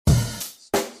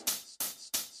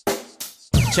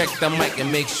Check the mic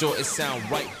and make sure it sound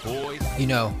right, boys. You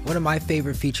know, one of my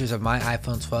favorite features of my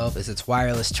iPhone 12 is its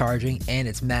wireless charging and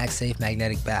its MagSafe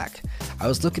magnetic back. I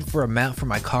was looking for a mount for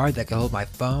my car that could hold my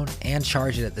phone and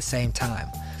charge it at the same time.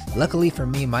 Luckily for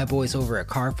me, my boys over at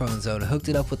Carphone Zone hooked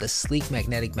it up with a sleek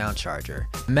magnetic mount charger.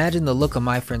 Imagine the look on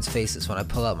my friends' faces when I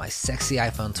pull out my sexy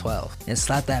iPhone 12 and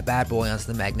slap that bad boy onto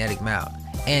the magnetic mount.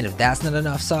 And if that's not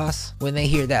enough sauce, when they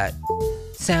hear that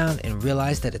sound and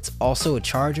realize that it's also a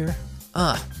charger,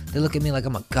 they look at me like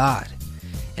I'm a god.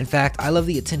 In fact, I love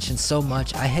the attention so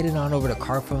much, I headed on over to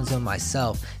Carphone Zone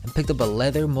myself and picked up a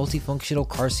leather multifunctional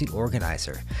car seat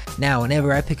organizer. Now,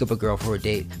 whenever I pick up a girl for a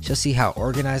date, she'll see how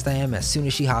organized I am as soon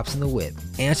as she hops in the whip.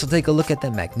 And she'll take a look at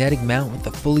the magnetic mount with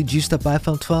the fully juiced up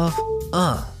iPhone 12.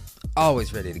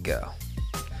 Always ready to go.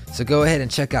 So go ahead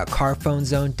and check out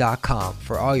carphonezone.com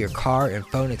for all your car and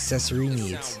phone accessory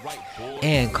needs.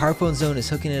 And Carphone Zone is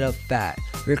hooking it up fat.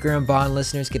 Ricker and Bond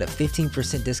listeners get a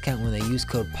 15% discount when they use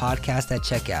code PODCAST at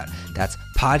checkout. That's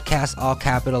PODCAST, all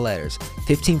capital letters.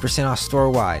 15% off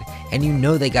store-wide. And you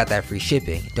know they got that free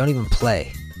shipping. Don't even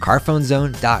play.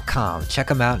 carphonezone.com. Check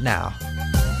them out now.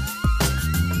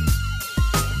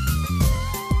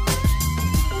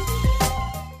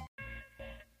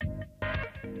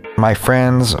 My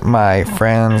friends,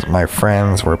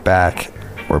 we're back.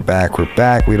 We're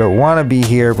back. We don't want to be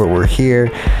here, but we're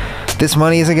here. This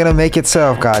money isn't going to make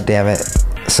itself, god damn it.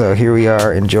 So here we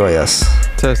are, enjoy us.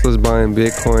 Tesla's buying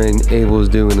Bitcoin, Abel's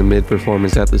doing the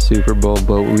mid-performance at the Super Bowl,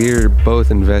 but we're both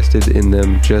invested in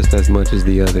them just as much as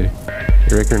the other.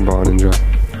 Ricker and Bond, enjoy.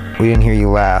 We didn't hear you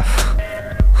laugh.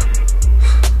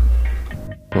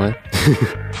 What?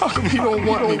 How come you don't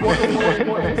want me? You know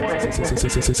that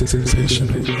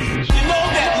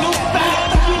new style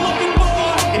that you're looking for?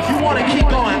 If you want to keep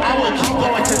going, I will keep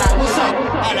going tonight. What's up?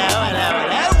 Hello.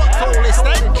 What cool is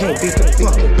that? Can't beat the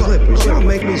fucking Clippers. Y'all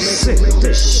make me sick with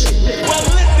this shit. Well,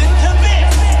 listen to this.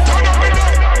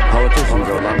 Politicians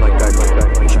are a lot like that.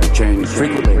 They should be changed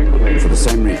frequently for the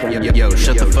same reason. Yo,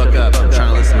 shut the fuck up. I'm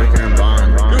trying to listen to Ricker and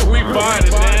Bond. We find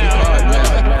it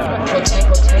now.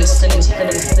 Protect your sanity.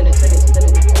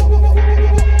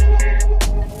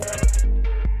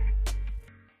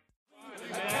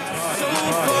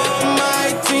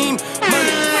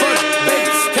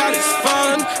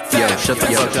 Shut the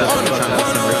fuck up. I'm trying to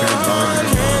listen to Ricker and Bond.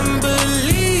 Can't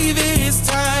believe it's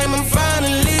time. I'm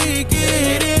finally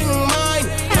getting mine.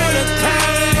 On a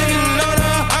cloud, living on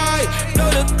a high. Know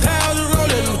the clouds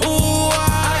rolling. Ooh, I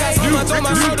got so much on my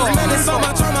shoulders, man. It's so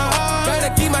much on my heart. Gotta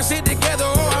keep my shit together,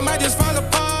 or I might just fall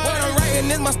apart. What I'm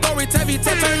writing is my story. Turn into art.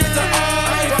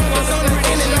 It's on the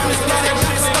end and I'm just getting to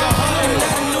the start.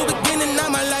 Got a new beginning. Now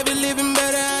my life is living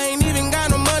better. I ain't even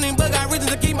got no money, but got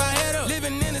reasons to keep my head up.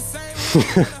 Living in the same.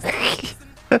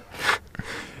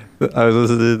 I was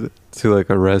listening to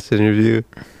like a Russ interview,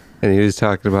 and he was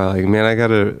talking about like, man,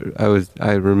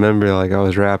 I remember like I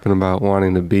was rapping about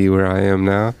wanting to be where I am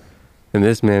now, and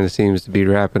this man seems to be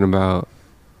rapping about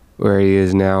where he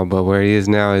is now, but where he is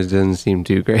now doesn't seem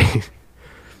too great.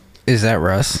 Is that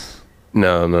Russ?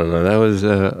 No. That was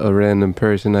a random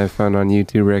person I found on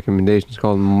YouTube recommendations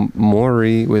called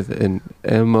Morray with an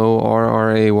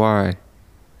Morray.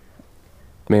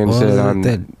 Man said I'm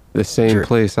the same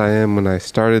place I am when I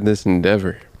started this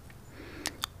endeavor.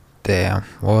 Damn.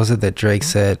 What was it that Drake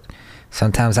said?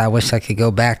 Sometimes I wish I could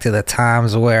go back to the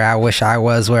times where I wish I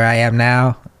was where I am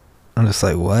now. I'm just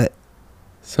like, what?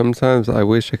 Sometimes I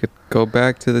wish I could go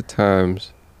back to the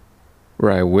times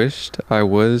where I wished I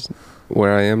was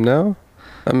where I am now.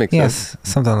 That makes sense.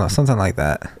 Yes, something like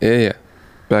that. Yeah.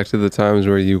 Back to the times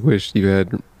where you wished you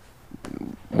had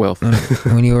wealth.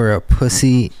 When you were a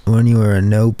pussy, when you were a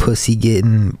no pussy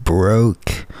getting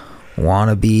broke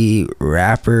wannabe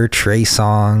rapper, Trey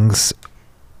Songz,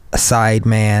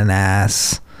 sideman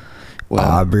ass,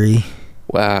 Aubrey.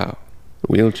 Wow.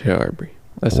 Wheelchair Aubrey.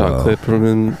 I saw a clip from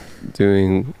him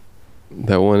doing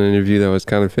that one interview that was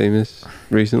kind of famous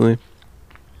recently.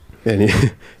 And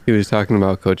he was talking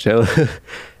about Coachella.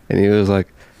 And he was like,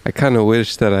 I kind of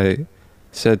wish that I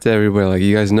said to everybody, like,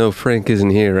 you guys know Frank isn't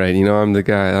here, right? You know, I'm the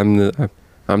guy. I'm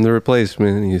the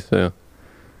replacement. And you so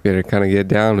you better kind of get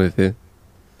down with it.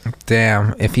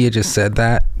 Damn, if he had just said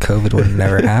that, COVID would have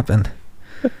never happened.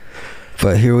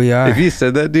 But here we are. If he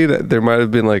said that, dude, there might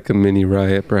have been like a mini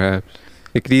riot, perhaps.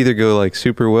 It could either go like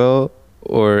super well,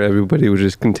 or everybody would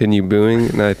just continue booing.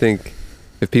 And I think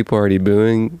if people are already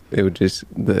booing, it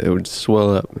would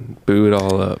swell up and boo it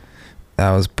all up.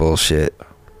 That was bullshit.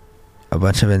 A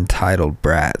bunch of entitled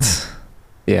brats.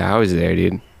 Yeah, I was there,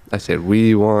 dude. I said,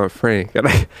 we want Frank. And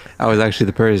I was actually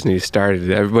the person who started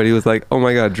it. Everybody was like, oh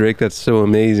my God, Drake, that's so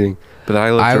amazing. But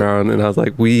I looked around and I was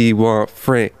like, we want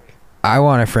Frank. I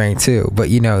wanted Frank too, but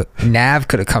you know, Nav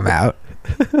could have come out.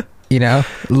 You know,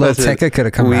 Lil Tecca could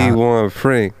have come out. We want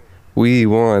Frank. We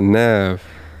want Nav.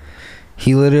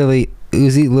 He literally,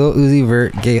 Lil Uzi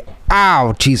Vert gave.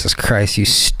 Ow, Jesus Christ, you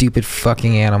stupid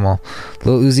fucking animal!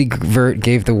 Lil Uzi Vert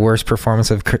gave the worst performance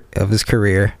of his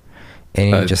career, and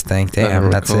you just think,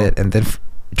 damn, that's it. And then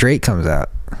Drake comes out.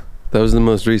 That was the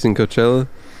most recent Coachella?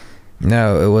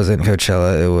 No, it wasn't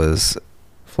Coachella. It was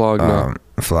Flog Gnaw.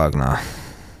 Flog Gnaw.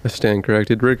 I stand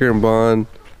corrected. Ricker and Bond.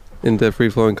 In-depth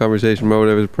free-flowing conversation about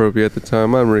whatever is appropriate at the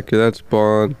time. I'm Ricker. That's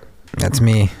Bond. That's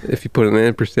me. If you put an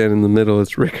ampersand in the middle,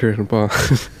 it's Ricker and Bond.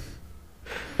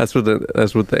 That's what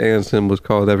the and symbol is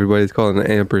called. Everybody's calling it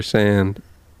an ampersand.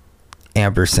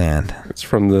 Ampersand. It's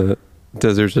from the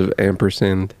deserts of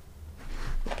Ampersand,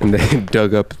 and they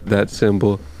dug up that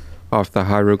symbol off the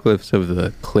hieroglyphs of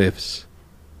the cliffs.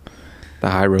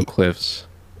 The hieroglyphs.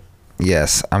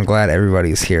 Yes, I'm glad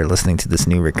everybody's here listening to this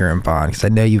new Ricker and Bond, because I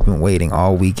know you've been waiting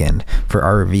all weekend for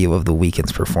our review of the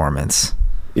weekend's performance.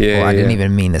 Yeah. Well, I didn't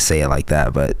even mean to say it like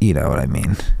that, but you know what I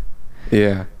mean.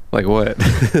 Yeah. Like what?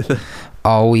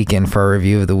 All weekend for a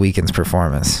review of the weekend's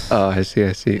performance. Oh, I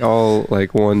see. All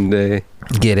like one day.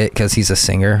 Get it? Because he's a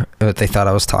singer. But they thought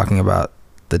I was talking about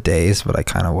the days, but I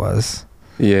kind of was.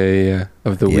 Yeah.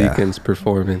 Of the weekend's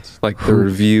performance. Like the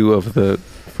review of the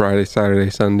Friday,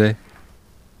 Saturday, Sunday.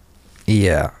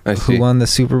 Yeah. I see. Who won the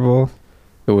Super Bowl?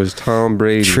 It was Tom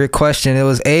Brady. Trick question. It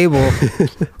was Abel.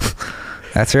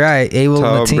 That's right. Abel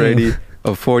on the team. Tom Brady,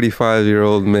 a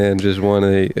 45-year-old man, just won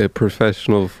a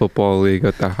professional football league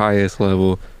at the highest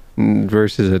level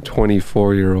versus a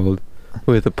 24-year-old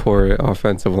with a poor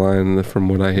offensive line, from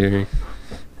what I hear.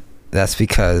 That's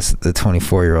because the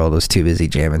 24-year-old was too busy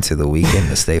jamming to the weekend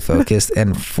to stay focused,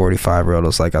 and 45-year-old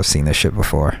was like, I've seen this shit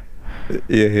before.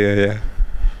 Yeah.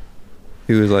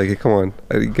 He was like, come on,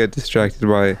 I get distracted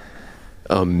by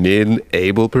a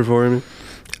mid-Abel performance.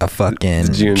 A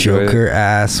fucking Joker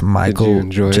ass Michael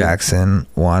Jackson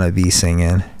wannabe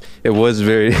singing. It was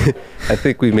very. I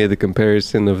think we made the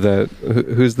comparison of that.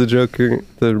 Who's the Joker?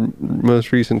 The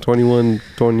most recent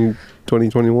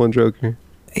 2021 Joker.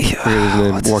 Yeah,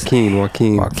 his name? Joaquin.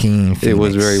 Phoenix. It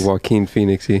was very Joaquin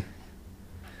Phoenixy.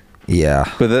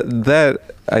 Yeah. But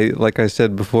like I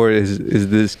said before, is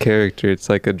this character? It's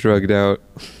like a drugged out,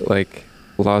 like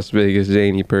Las Vegas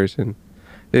zany person.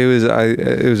 It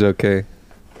was okay.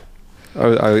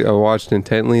 I watched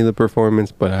intently the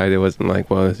performance, but I wasn't like,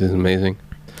 wow, this is amazing.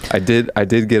 I did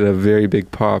get a very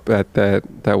big pop at that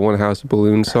one House of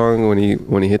Balloons song when he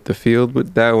hit the field,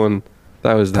 but that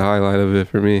was the highlight of it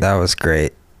for me. That was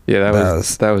great. Yeah,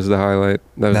 that was the highlight.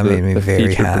 That made me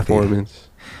very happy. Performance.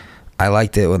 I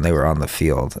liked it when they were on the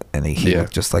field and he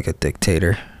looked just like a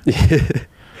dictator. Yeah.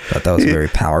 But that was a very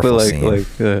powerful scene.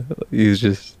 He was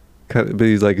just but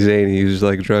he's like zany. He was just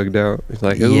like drugged out. He's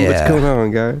like, ooh, what's going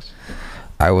on, guys?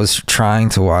 I was trying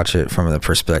to watch it from the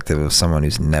perspective of someone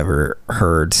who's never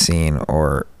heard, seen,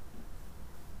 or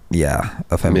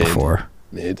of him before.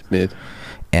 Mid.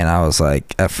 And I was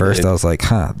like, at first I was like,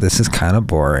 this is kind of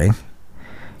boring.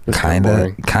 Kind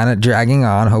of dragging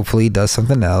on. Hopefully he does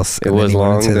something else. It was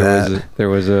long. There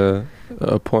was a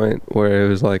point where it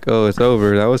was like, oh, it's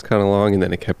over. That was kind of long, and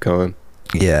then it kept going.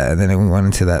 Yeah, and then we went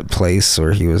into that place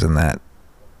where he was in that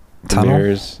tunnel.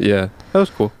 Mirrors. Yeah, that was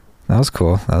cool. That was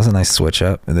cool. That was a nice switch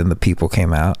up. And then the people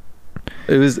came out.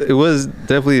 It was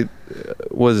definitely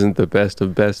wasn't the best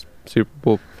of best Super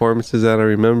Bowl performances that I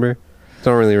remember.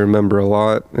 Don't really remember a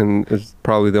lot, and it's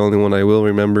probably the only one I will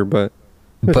remember. But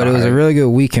it was a really good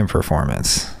weekend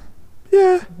performance.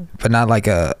 Yeah, but not like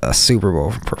a Super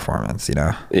Bowl performance, you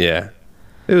know. Yeah,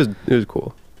 it was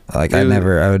cool. Like I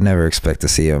would never expect to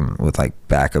see him with like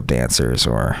backup dancers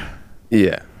or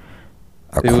a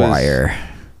choir.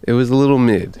 It was a little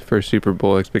mid for Super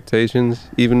Bowl expectations,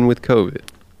 even with COVID.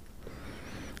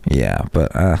 Yeah,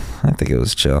 but I think it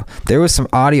was chill. There was some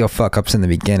audio fuck-ups in the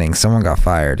beginning. Someone got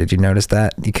fired. Did you notice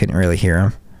that? You couldn't really hear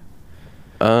him?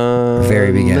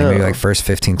 Very beginning, no. Maybe like first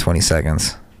 15, 20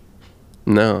 seconds.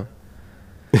 No.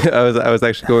 I was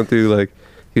actually going through, like,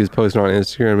 he was posting on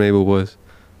Instagram, Mabel was,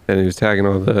 and he was tagging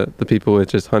all the people with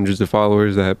just hundreds of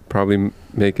followers that probably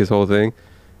make his whole thing.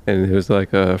 And it was like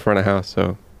front of house,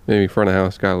 so maybe front of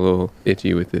house got a little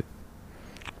itchy with it.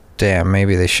 Damn,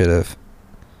 maybe they should have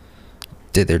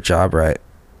did their job right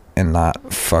and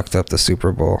not fucked up the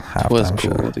Super Bowl halftime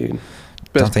show. Dude.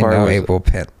 Don't think no Abel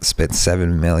spent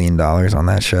 $7 million on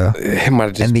that show. It might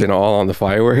have just been all on the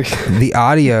fireworks. The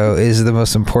audio is the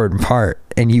most important part,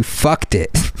 and you fucked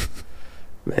it.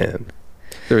 Man.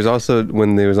 There was also,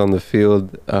 when they was on the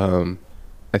field,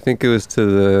 I think it was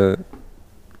to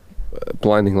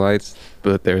Blinding Lights,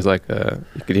 but there's like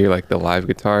you could hear like the live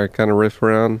guitar kind of riff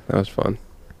around. That was fun.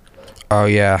 Oh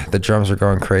yeah, the drums are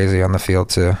going crazy on the field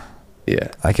too. Yeah,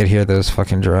 I could hear those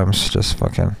fucking drums just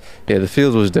fucking. Yeah, the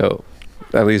field was dope.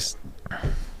 At least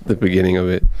the beginning of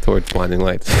it towards Blinding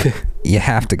Lights. You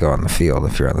have to go on the field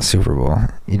if you're on the Super Bowl.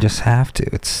 You just have to.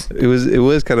 It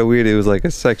was kind of weird. It was like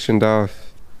a sectioned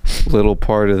off little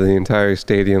part of the entire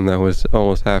stadium that was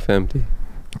almost half empty.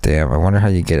 Damn, I wonder how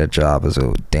you get a job as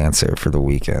a dancer for the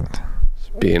weekend.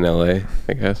 Be in LA,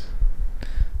 I guess.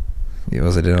 Yeah,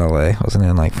 was it in LA? Wasn't it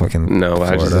in like fucking No,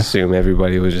 Florida? I just assume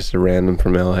everybody was just a random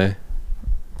from LA.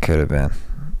 Could have been.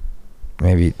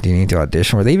 Maybe, do you need to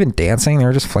audition? Were they even dancing? They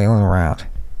were just flailing around.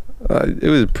 It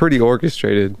was pretty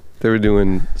orchestrated. They were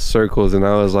doing circles, and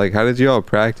I was like, how did you all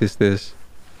practice this?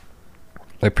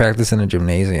 They practiced in a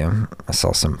gymnasium. I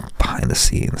saw some behind the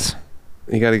scenes.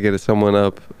 You got to get someone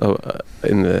up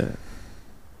in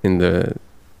the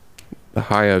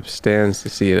high up stands to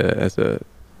see it as a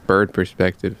bird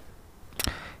perspective.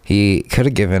 He could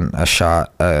have given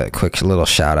a quick little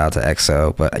shout out to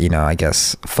EXO, but I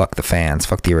guess fuck the fans,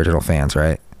 fuck the original fans,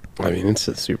 right? I mean, it's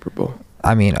the Super Bowl.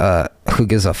 I mean, who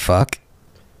gives a fuck?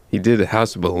 He did a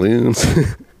House of Balloons.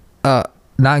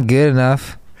 Not good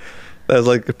enough. That's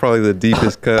like probably the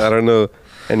deepest cut. I don't know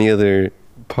any other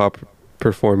pop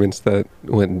performance that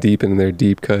went deep in their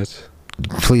deep cuts.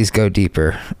 Please go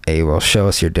deeper, Abel. Show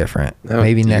us you're different.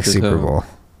 Maybe next Super Bowl.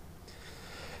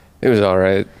 It was all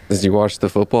right. Did you watch the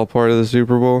football part of the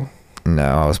Super Bowl? No,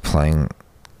 I was playing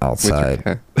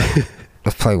outside. I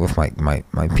was playing with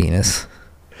my penis.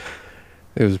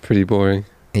 It was pretty boring.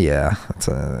 Yeah,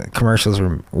 commercials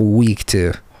were weak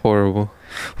too. Horrible.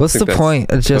 What's the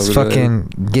point of just fucking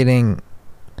getting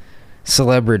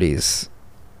celebrities?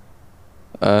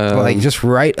 Like, just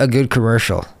write a good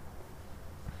commercial.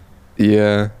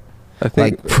 Yeah, I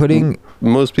think like putting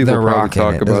most people probably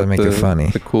talk about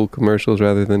the cool commercials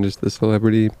rather than just the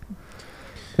celebrity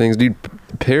things, dude.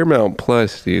 Paramount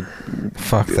Plus, dude.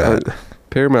 Fuck that.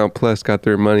 Paramount Plus got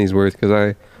their money's worth because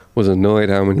I was annoyed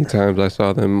how many times I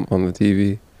saw them on the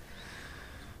TV.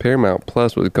 Paramount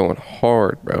Plus was going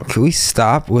hard, bro. Can we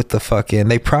stop with the fucking...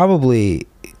 They probably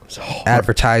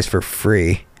advertised for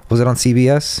free. Was it on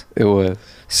CBS? It was.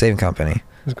 Same company.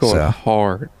 It was going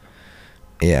hard.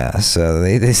 Yeah, so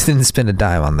they didn't spend a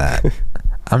dime on that.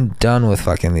 I'm done with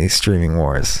fucking these streaming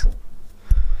wars.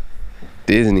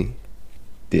 Disney.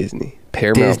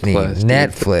 Paramount Plus.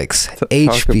 Netflix.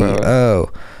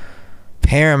 HBO.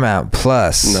 Paramount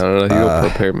Plus. No, you don't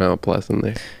put Paramount Plus in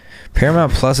there.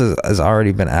 Paramount Plus has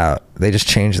already been out. They just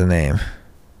changed the name.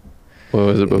 What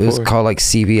was it before? It was called like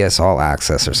CBS All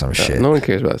Access or some shit. No one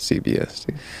cares about CBS,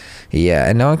 dude. Yeah,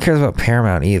 and no one cares about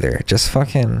Paramount either. Just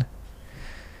fucking...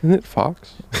 Isn't it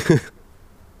Fox?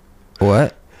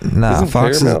 What? Nah, Isn't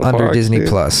Fox Paramount is under Fox, Disney dude?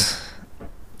 Plus.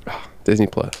 Oh, Disney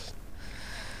Plus.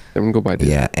 Everyone go buy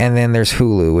Disney. Yeah, and then there's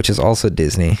Hulu, which is also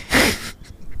Disney.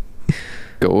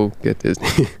 Go get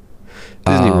Disney.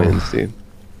 Disney wins, dude.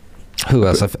 Who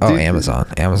else?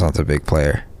 Amazon. Amazon's a big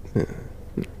player. Yeah.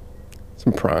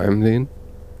 Some Prime, dude.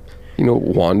 You know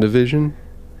WandaVision?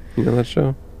 You know that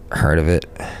show? Heard of it.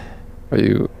 Are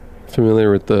you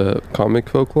familiar with the comic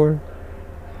folklore?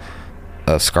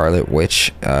 Of Scarlet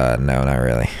Witch? No, not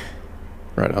really.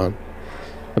 Right on.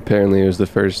 Apparently it was the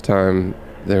first time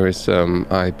there was some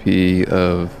IP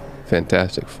of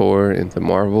Fantastic Four into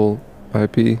Marvel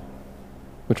IP,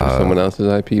 which was someone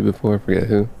else's IP before. I forget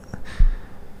who.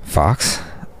 Fox?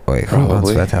 Wait, who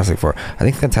owns Fantastic Four? I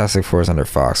think Fantastic Four is under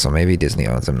Fox, so maybe Disney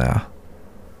owns them now.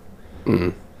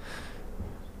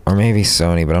 Or maybe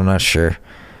Sony, but I'm not sure.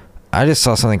 I just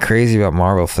saw something crazy about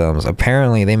Marvel films.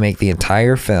 Apparently, they make the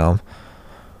entire film.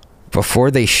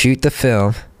 Before they shoot the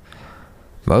film,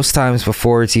 most times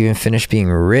before it's even finished being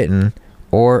written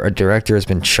or a director has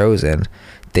been chosen,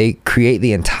 they create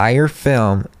the entire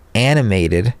film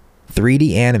animated,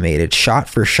 3D animated, shot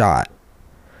for shot.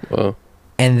 Whoa.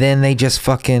 And then they just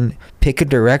fucking pick a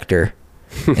director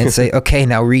and say, okay,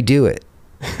 now redo it.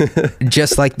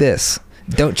 Just like this.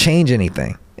 Don't change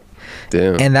anything.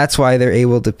 Damn. And that's why they're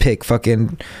able to pick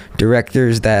fucking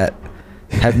directors that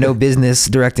have no business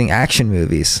directing action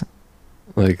movies.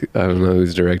 Like, I don't know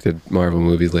who's directed Marvel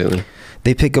movies lately.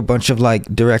 They pick a bunch of like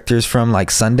directors from like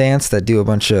Sundance that do a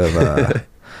bunch of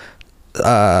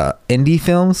indie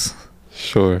films.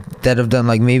 Sure. That have done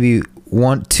like maybe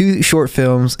 2 short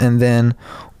films and then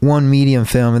 1 medium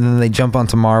film, and then they jump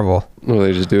onto Marvel. Well,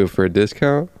 they just do it for a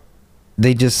discount?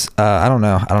 They just I don't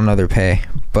know their pay,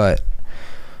 but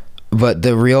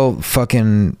the real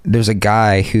fucking, there's a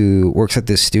guy who works at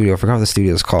this studio. I forgot what the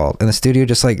studio is called, and the studio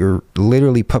just like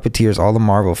literally puppeteers all the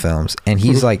Marvel films, and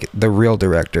he's like the real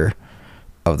director.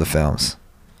 of the films.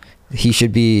 He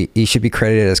should be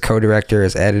credited as co-director,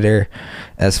 as editor,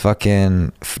 as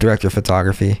fucking director of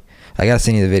photography. I gotta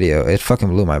send you the video. It fucking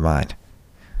blew my mind.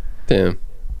 Damn.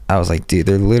 I was like, dude,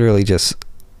 they're literally just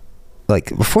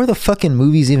like, before the fucking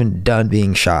movie's even done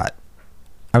being shot,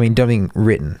 done being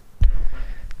written,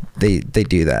 they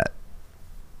do that.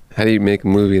 How do you make a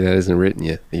movie that isn't written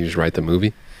yet? You just write the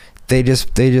movie? They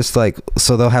just like,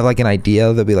 so they'll have like an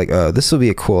idea. They'll be like, oh, this will be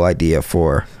a cool idea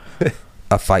for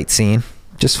a fight scene.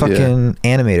 Just fucking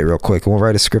animate it real quick and we'll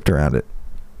write a script around it.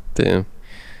 Damn.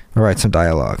 We'll write some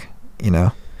dialogue, you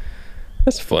know?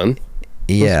 That's fun.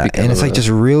 Yeah, and it's like just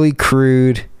really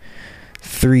crude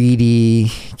 3D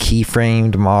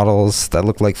keyframed models that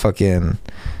look like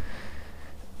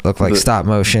stop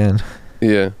motion.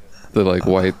 Yeah. The like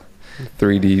white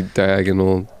 3D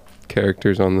diagonal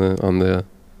characters on the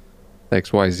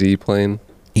XYZ plane.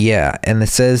 Yeah, and they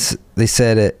said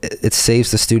it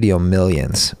saves the studio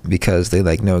millions because they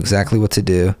like know exactly what to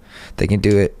do. They can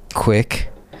do it quick,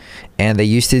 and they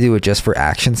used to do it just for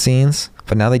action scenes,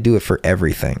 but now they do it for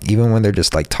everything, even when they're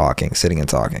just like sitting and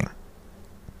talking.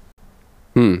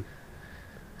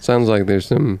 Sounds like there's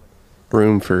some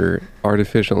room for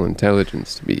artificial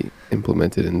intelligence to be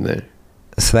implemented in there.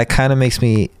 So that kind of makes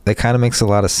a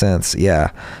lot of sense.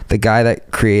 Yeah, the guy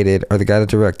that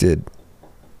directed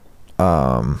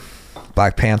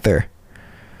Black Panther,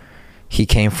 he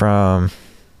came from,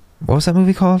 what was that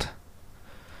movie called?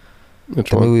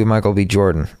 Which one? Movie with Michael B.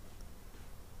 Jordan.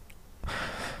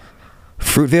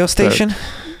 Fruitvale Station?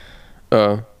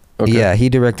 Okay. Yeah, he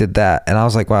directed that, and I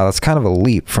was like, wow, that's kind of a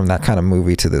leap from that kind of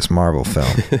movie to this Marvel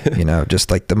film. You know,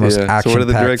 just like the most action-packed so what do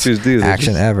the directors do?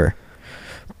 action ever.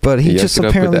 But he just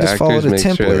apparently just followed a make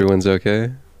template. Sure everyone's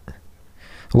okay.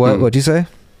 What'd you say?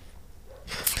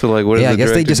 So like, what? Yeah, I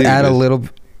guess they just add a little.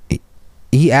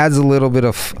 He adds a little bit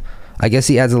of. I guess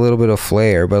he adds a little bit of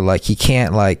flair, but like he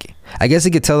can't like. I guess he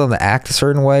could tell them to act a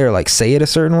certain way or like say it a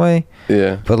certain way.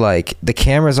 Yeah. But like the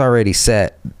camera's already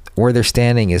set, where they're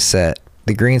standing is set,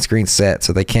 the green screen's set,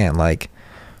 so they can't like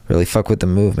really fuck with the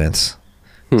movements.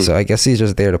 So I guess he's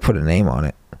just there to put a name on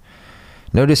it.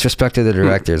 No disrespect to the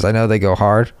directors. I know they go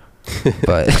hard,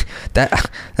 but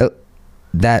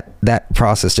that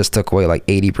process just took away like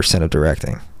 80% of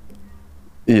directing.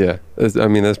 Yeah,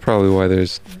 that's probably why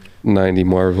there's 90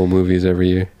 Marvel movies every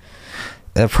year.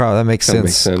 That makes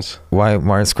sense. Why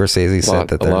Martin Scorsese said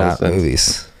that they're not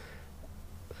movies.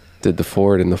 Did the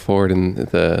Ford and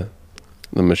the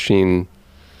machine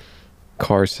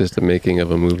car system making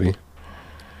of a movie.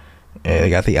 Yeah, they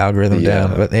got the algorithm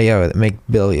down, but they make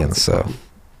billions, so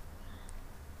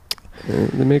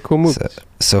they make cool movies.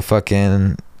 So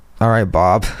fucking, all right,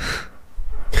 Bob.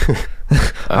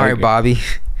 All right, Bobby,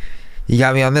 you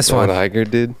got me on this one. What Iger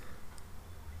did?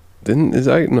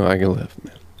 Iger left,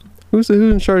 man. Who's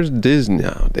in charge of Disney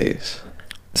nowadays?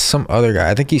 Some other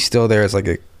guy. I think he's still there as like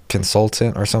a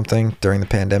consultant or something during the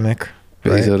pandemic.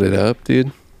 Bezoed it up,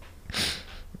 dude.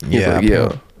 Yeah. Like,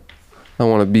 yo, I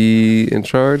want to be in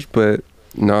charge, but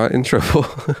not in trouble.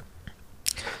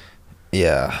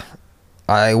 Yeah.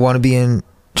 I want to be in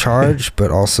charge, but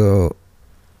also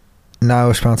not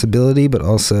responsibility, but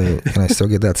also can I still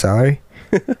get that salary?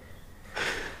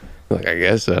 Like, I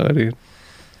guess so, dude.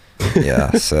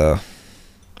 Yeah, so.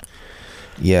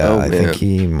 Yeah, I think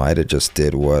he might have just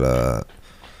did what,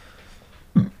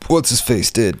 what's his face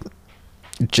did?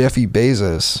 Jeffy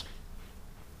Bezos.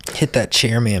 Hit that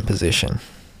chairman position.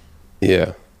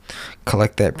 Yeah.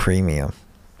 Collect that premium.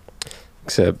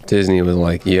 Except Disney was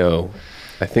like, yo,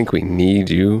 I think we need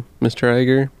you, Mr.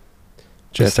 Iger.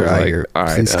 Jeff Mr. Iger, like, all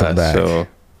right, please come back. So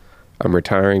I'm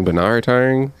retiring, but not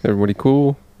retiring. Everybody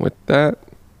cool with that?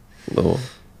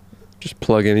 Just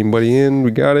plug anybody in. We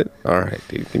got it. All right,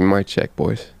 dude. Give me my check,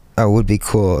 boys. It would be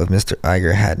cool if Mr.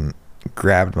 Iger hadn't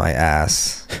grabbed my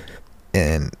ass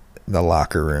in the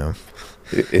locker room.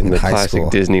 In the classic school.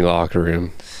 Disney locker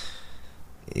room.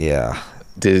 Yeah.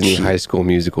 Disney High School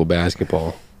Musical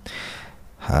basketball.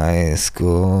 High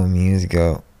School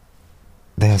Musical.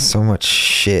 They have so much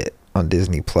shit on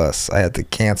Disney Plus. I had to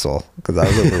cancel because I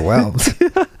was overwhelmed.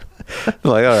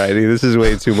 Like, all right, dude, this is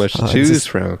way too much to choose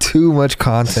from. Too much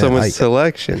content. So much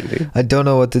selection, dude. I don't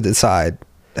know what to decide.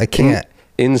 I can't.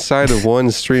 Inside of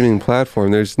one streaming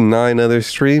platform, there's 9 other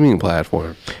streaming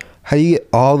platforms. How do you get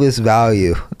all this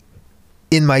value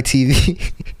in my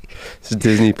TV? It's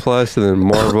Disney Plus and then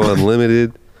Marvel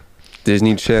Unlimited,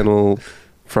 Disney Channel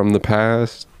from the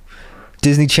past,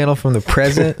 Disney Channel from the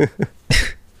present.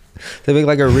 They make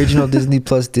like original Disney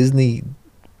Plus Disney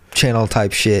Channel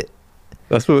type shit.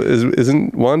 That's what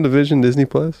isn't WandaVision Disney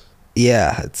Plus?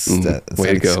 Yeah, it's way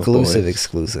an to go,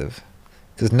 exclusive.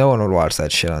 Because no one would watch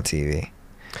that shit on TV.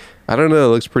 I don't know. It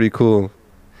looks pretty cool.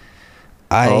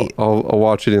 I'll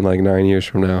watch it in like 9 years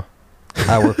from now.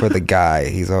 I work with a guy.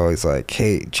 He's always like,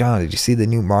 "Hey, John, did you see the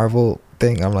new Marvel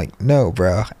thing?" I'm like, "No,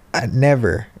 bro. I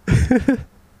never."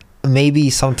 Maybe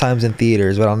sometimes in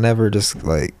theaters, but I'll never just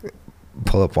like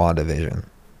pull up WandaVision.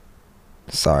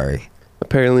 Sorry.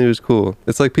 Apparently it was cool.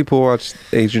 It's like people watch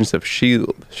Agents of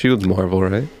S.H.I.E.L.D. S.H.I.E.L.D.'s Marvel,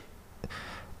 right?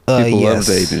 People love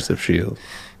the Agents of S.H.I.E.L.D.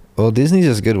 Well, Disney's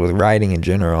just good with writing in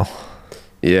general.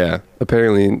 Yeah.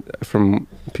 Apparently from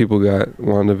people got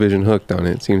WandaVision hooked on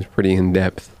it. It seems pretty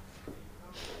in-depth.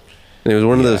 And it was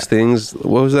one of those things.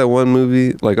 What was that one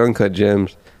movie? Like Uncut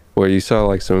Gems, where you saw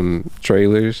like some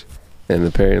trailers, and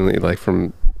apparently like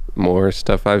from more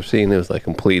stuff I've seen, it was like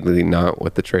completely not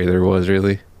what the trailer was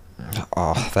really.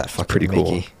 Oh, that fucking pretty Mickey.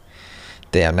 cool.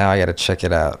 Damn, now I gotta check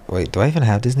it out. Wait, do I even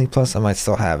have Disney Plus? I might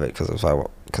still have it because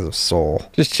of Soul.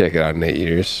 Just check it out in 8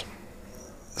 years.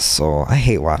 Soul. I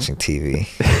hate watching TV.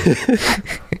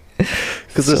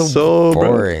 Because it's so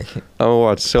boring. Bro. I'm gonna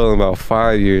watch Soul in about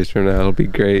 5 years from now. It'll be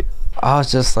great. I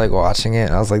was just like watching it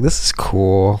and I was like, this is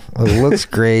cool. It looks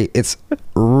great. It's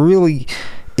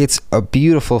a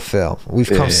beautiful film. We've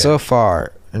come so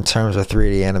far in terms of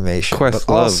 3D animation. But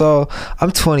also,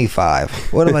 I'm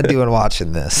 25. What am I doing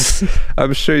watching this?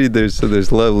 I'm sure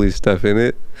there's lovely stuff in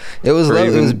it. It was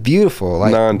lovely. It was beautiful.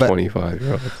 Like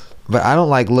non-25-year-olds. But I don't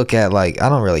look at I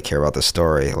don't really care about the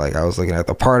story. Like I was looking at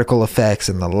the particle effects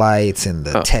and the lights and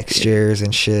the textures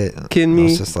and shit. Kidding me? I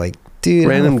was just like, dude,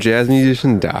 random jazz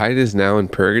musician died, is now in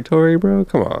purgatory, bro.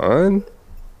 Come on.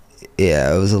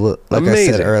 Yeah, it was a little, like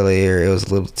amazing. I said earlier, it was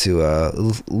a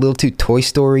little too Toy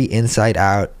Story, Inside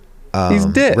Out. He's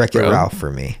dead, Wreck-It bro. Ralph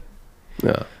for me.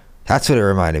 No, that's what it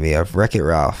reminded me of. Wreck-It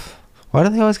Ralph. Why do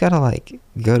they always gotta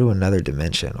go to another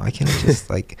dimension? Why can't it just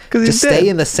just stay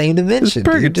in the same dimension? It's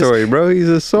purgatory, bro. He's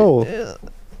a soul.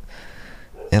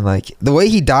 And the way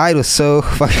he died was so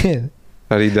fucking.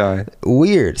 How'd he die?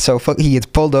 Weird. So he gets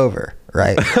pulled over,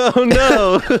 right? Oh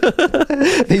no!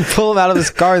 They pull him out of his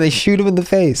car. They shoot him in the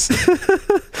face.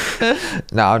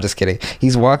 No, I'm just kidding.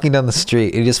 He's walking down the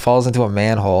street. He just falls into a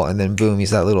manhole, and then boom,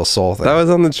 he's that little soul thing. That was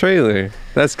on the trailer.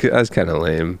 That's kind of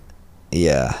lame.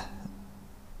 Yeah.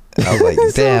 I was like,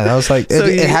 damn. I was like,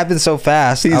 it happened so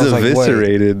fast. He's I was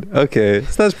eviscerated. Like, okay,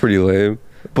 so that's pretty lame.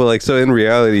 But so in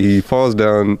reality, he falls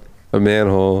down a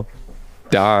manhole,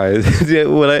 dies. Yeah,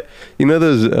 you know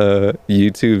those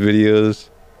YouTube videos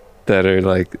that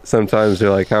are sometimes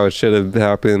they're how it should have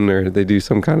happened, or they do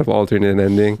some kind of alternate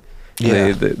ending.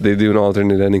 Yeah, they do an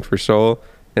alternate ending for Soul,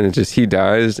 and it just he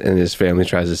dies, and his family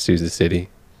tries to sue the city.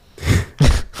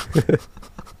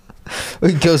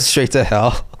 He goes straight to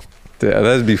hell. Yeah,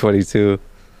 that'd be funny too.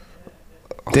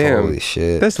 Damn, holy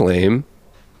shit, that's lame.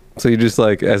 So you just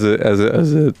as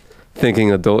a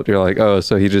thinking adult, you're like, oh,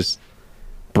 so he just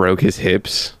broke his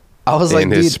hips. I was like,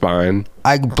 his dude, spine.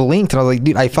 I blinked and I was like,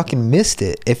 dude, I fucking missed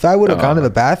it. If I would have gone to the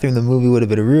bathroom, the movie would have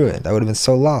been ruined. I would have been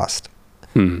so lost.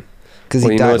 Because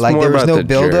he died. There was no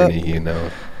build up.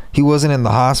 He wasn't in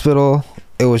the hospital.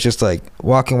 It was just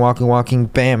walking,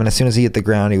 bam, and as soon as he hit the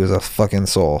ground, he was a fucking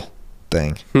soul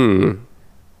thing.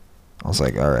 I was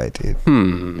like, all right, dude.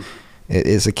 It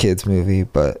is a kid's movie,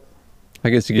 but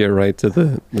I guess you get right to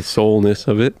the soulness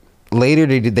of it. Later,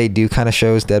 they do kind of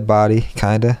show his dead body,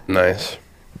 kind of. Nice.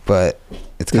 But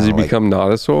it's does he become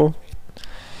not a soul?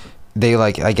 They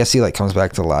I guess he comes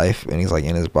back to life and he's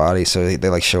in his body, so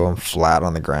they show him flat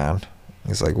on the ground.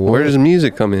 He's like, what? Where does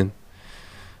music come in?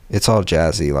 It's all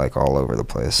jazzy, all over the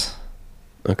place.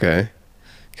 Okay.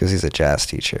 Because he's a jazz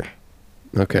teacher.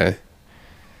 Okay.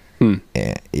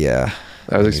 Yeah.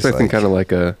 I was expecting kind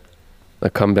of a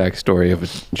comeback story of a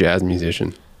jazz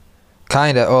musician.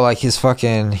 Kind of. Oh, he's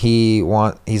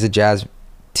a jazz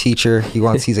teacher.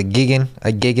 He's a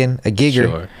gigger,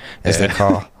 sure. As they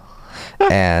call.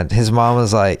 And his mom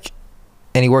was and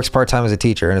he works part-time as a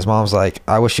teacher, and his mom's like,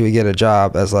 I wish you would get a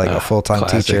job as a full-time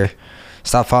teacher.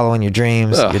 Stop following your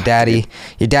dreams. Your daddy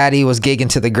was gigging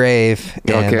to the grave.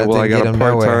 Okay, well, I got a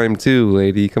part-time too,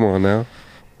 lady. Come on now.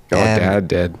 Oh, dad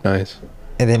dead. Nice.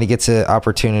 And then he gets an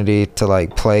opportunity to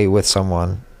play with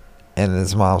someone, and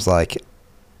his mom's like,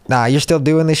 nah, you're still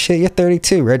doing this shit? You're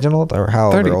 32, Reginald? Or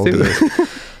however old he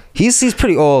is. He's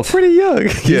pretty old. Pretty young.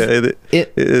 Yeah.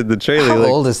 The trailer. How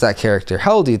old is that character?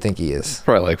 How old do you think he is?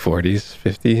 Probably 40s,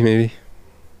 50 maybe.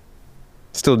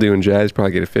 Still doing jazz.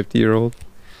 Probably get a 50-year-old.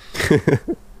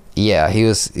 Yeah, he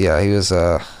was. He's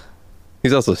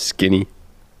also skinny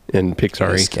and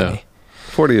Pixar-y. Skinny.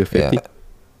 So 40 to 50.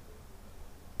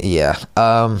 Yeah.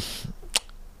 I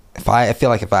feel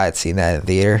like if I had seen that in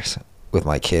theaters with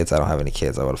my kids, I don't have any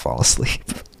kids, I would have fallen asleep.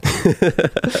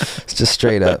 It's just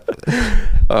straight up.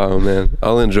 Oh man,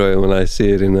 I'll enjoy it when I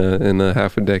see it in a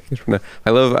half a decade from now.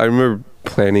 I remember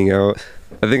planning out.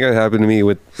 I think it happened to me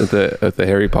with the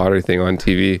Harry Potter thing on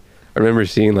TV. I remember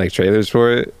seeing like trailers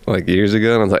for it like years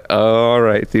ago, and I was like, "Oh, all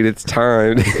right, dude, it's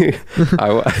time."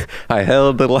 I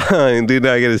held the line, dude.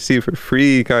 I get to see it for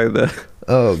free, kind of.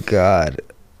 Oh God,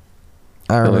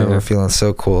 I remember feeling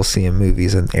so cool seeing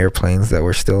movies in airplanes that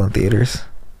were still in theaters.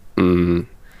 Mm.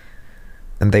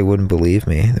 And they wouldn't believe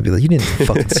me. They'd be like, "You didn't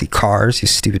fucking see Cars, you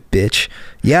stupid bitch."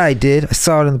 Yeah, I did. I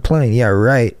saw it in the plane. Yeah,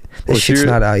 right. That shit's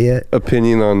not out yet.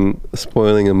 Opinion on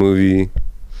spoiling a movie,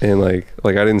 and like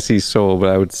I didn't see Soul, but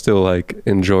I would still like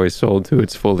enjoy Soul to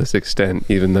its fullest extent,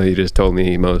 even though you just told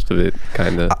me most of it,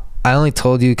 kind of. I only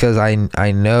told you because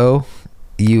I know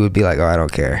you would be like, "Oh, I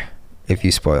don't care if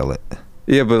you spoil it."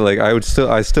 Yeah, but like I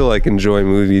still like enjoy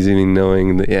movies even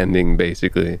knowing the ending,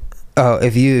 basically. Oh,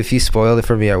 if you spoiled it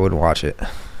for me, I wouldn't watch it.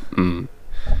 Mm.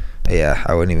 Yeah,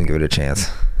 I wouldn't even give it a chance.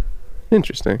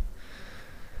 Interesting.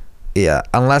 Yeah,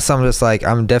 unless I'm just like,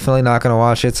 I'm definitely not gonna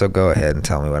watch it, so go ahead and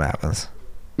tell me what happens.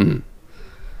 Mm.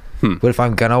 But if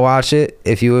I'm gonna watch it,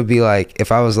 if you would be like,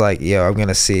 if I was like, yo, I'm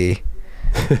gonna see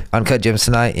Uncut Gems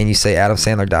tonight, and you say Adam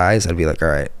Sandler dies, I'd be like, all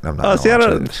right, I'm not. I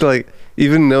don't like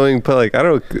even knowing, but like I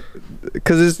don't,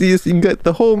 because you got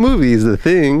the whole movie is the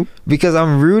thing. Because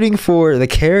I'm rooting for the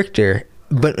character,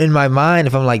 but in my mind,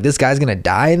 if I'm like, this guy's gonna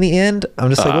die in the end, I'm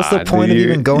just like, what's the point of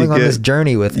even going on this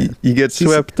journey with him? You get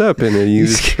swept up in it. You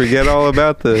just forget all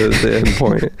about the end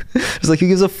point. It's like, who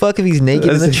gives a fuck if he's naked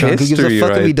in the trunk? Who gives a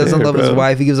fuck if he doesn't love his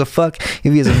wife? He gives a fuck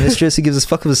if he has a mistress? He gives a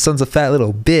fuck if his son's a fat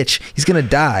little bitch. He's gonna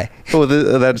die. Well,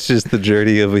 that's just the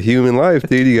journey of a human life,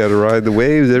 dude. You gotta ride the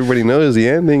waves. Everybody knows the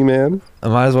ending, man. I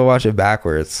might as well watch it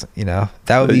backwards. You know,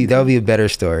 that would be a better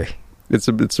story. It's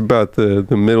about the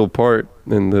middle part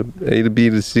and the A to B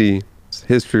to C. It's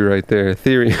history right there.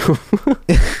 Theory.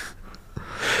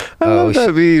 I love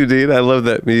that meme, dude. I love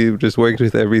that meme. Just worked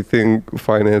with everything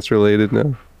finance related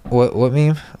now. What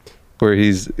meme? Where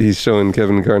he's showing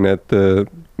Kevin Garnett the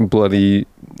bloody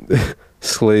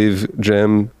slave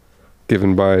gem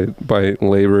given by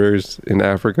laborers in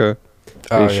Africa.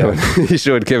 Oh, he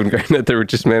showed Kevin Garnett the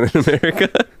richest man in America.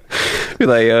 Be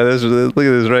like, look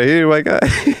at this right here, my guy.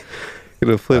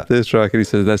 Gonna flip this rock, and he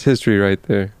says, "That's history right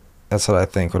there." That's what I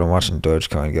think when I'm watching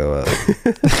Dogecoin go up.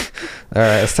 All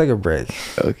right, let's take a break.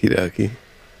 Okie dokie.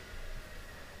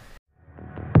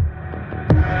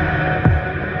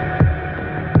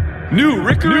 New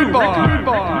Rickard Bar.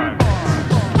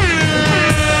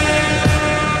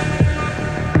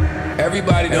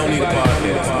 Everybody don't need a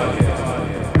podcast.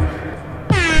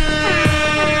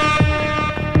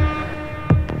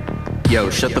 Yo,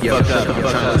 shut the fuck up. I'm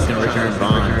trying to listen to Rickard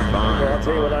Vaughn. I'll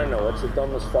tell you what I know. It's the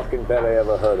dumbest fucking bet I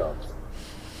ever heard of.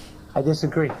 I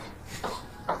disagree.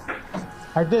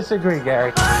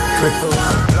 Gary.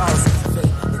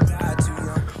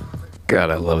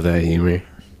 God, I love that humor.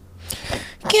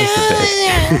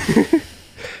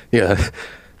 Yeah,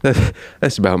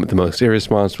 that's about the most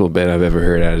irresponsible bet I've ever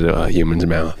heard out of a human's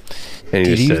mouth. And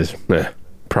he just says,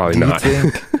 probably not. Do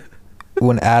you think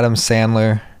when Adam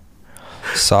Sandler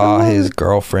saw his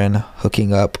girlfriend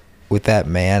hooking up with that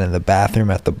man in the bathroom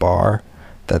at the bar,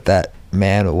 that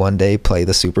man would one day play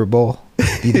the Super Bowl?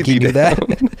 You think he knew that?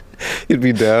 He'd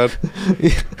be down.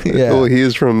 Yeah. Oh, he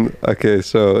is from, okay,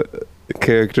 so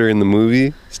character in the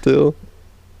movie still?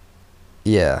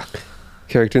 Yeah.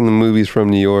 Character in the movie's from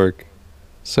New York.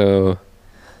 So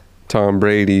Tom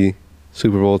Brady,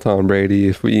 Super Bowl Tom Brady,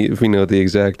 if we know the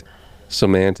exact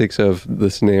semantics of the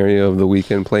scenario of the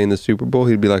weekend playing the Super Bowl,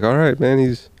 he'd be like, all right, man,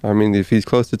 if he's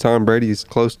close to Tom Brady, he's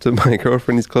close to my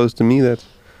girlfriend, he's close to me. That's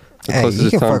the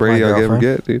closest to Tom Brady I'll ever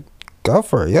get, dude. Go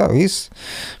for it. Yo, he's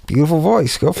beautiful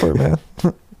voice. Go for it, man.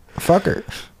 Fuck her.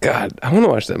 God, I want to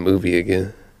watch that movie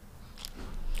again.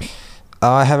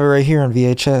 I have it right here on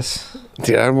VHS.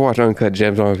 Dude, I'd watch Uncut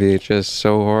Gems on VHS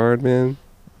so hard, man.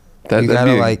 You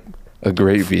gotta like a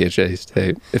great VHS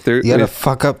tape. You gotta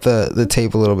fuck up the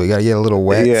tape a little bit. You gotta get a little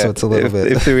wet, so it's a little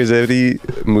bit. If there was any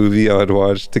movie I would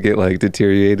watch to get like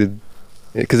deteriorated,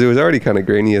 because it was already kind of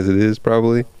grainy as it is,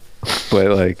 probably.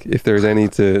 But like, if there was any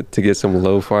to get some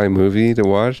lo-fi movie to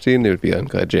watch, dude, it would be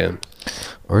Uncut Gems.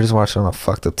 Or just watch it on a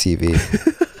fucked up TV.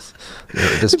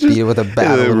 just beat it with a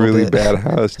bat. A really bad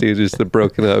house, dude. Just the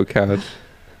broken up couch.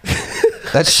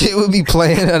 That shit would be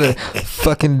playing at a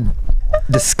fucking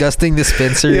disgusting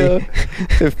dispensary. Yeah.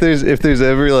 If there's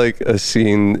ever like a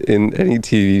scene in any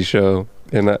TV show,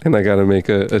 and I gotta make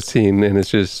a scene, and it's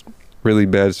just really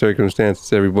bad circumstances.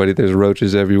 There's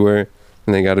roaches everywhere,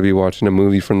 and they gotta be watching a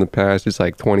movie from the past. It's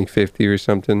like 2050 or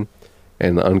something,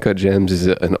 And the Uncut Gems is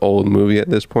an old movie at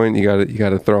this point. You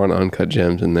gotta throw on Uncut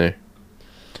Gems in there.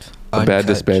 A Bad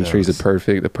Dispensary is a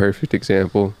perfect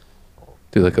example.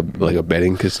 Do like a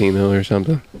betting casino or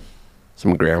something.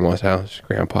 Some grandma's house,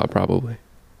 grandpa probably.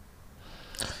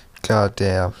 God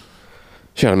damn.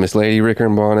 Shout out Miss Lady, Ricker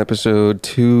and Bond, episode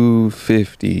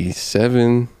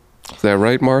 257. Is that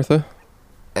right, Martha?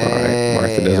 All right,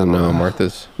 Martha doesn't know.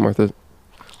 Martha's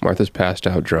passed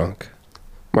out drunk.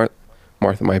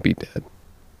 Martha might be dead.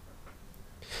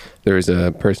 There's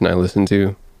a person I listen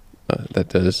to that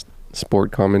does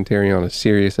sport commentary on a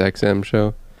Sirius XM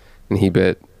show, and he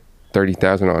bet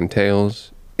 30,000 on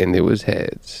tails, and it was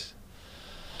heads.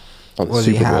 On the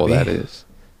Super Bowl, that is.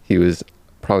 He was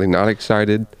probably not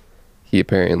excited. He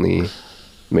apparently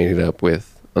made it up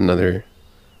with another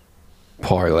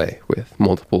parlay with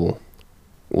multiple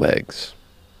legs.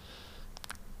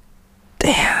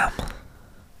 Damn.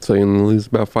 So you only lose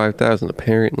about 5,000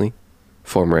 apparently.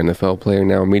 Former NFL player,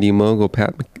 now media mogul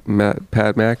Pat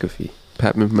McAfee.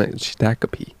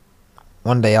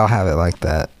 One day I'll have it like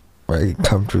that, where I can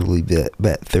comfortably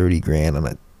bet 30 grand on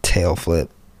a tail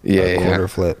flip. Yeah, quarter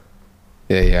flip.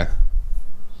 Yeah.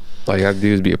 All you have to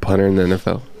do is be a punter in the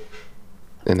NFL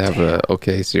and have a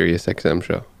Sirius XM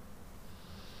show.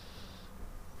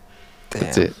 Damn.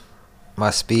 That's it.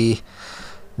 Must be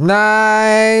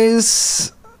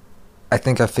nice. I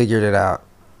think I figured it out.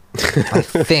 I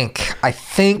think.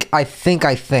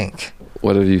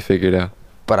 What have you figured out?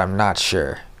 But I'm not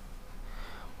sure.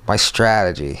 My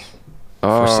strategy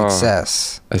for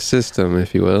success. A system,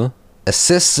 if you will. A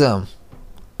system.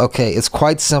 Okay, it's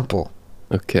quite simple.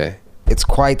 Okay. It's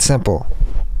quite simple.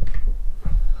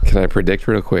 Can I predict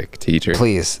real quick, teacher?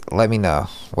 Please, let me know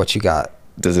what you got.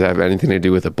 Does it have anything to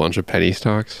do with a bunch of penny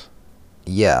stocks?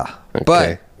 Yeah. Okay,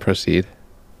 but proceed.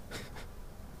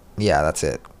 Yeah, that's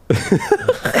it.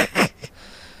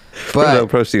 But no,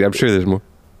 proceed. I'm sure there's more.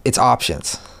 It's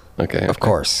options. Okay. Of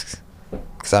course.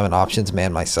 Because I'm an options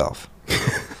man myself.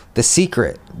 The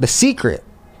secret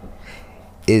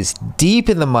is deep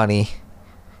in the money,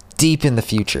 deep in the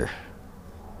future.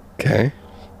 Okay.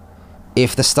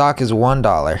 If the stock is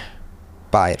 $1,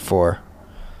 buy it for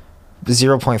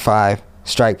 0.5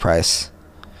 strike price.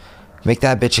 Make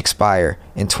that bitch expire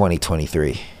in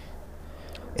 2023.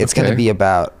 It's going to be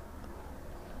about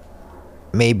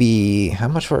maybe, how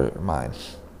much were mine?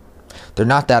 They're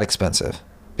not that expensive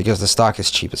because the stock is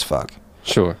cheap as fuck.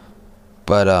 Sure.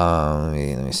 But let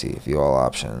me see. View all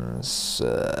options.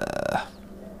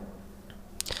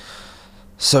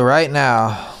 So right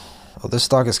now, well, this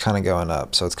stock is kind of going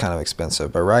up, so it's kind of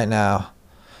expensive. But right now,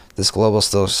 this Global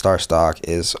Star stock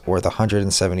is worth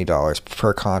 $170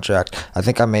 per contract. I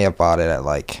think I may have bought it at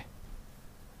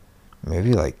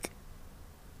maybe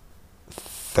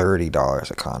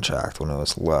 $30 a contract when it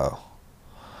was low.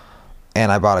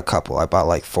 And I bought a couple. I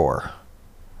bought 4.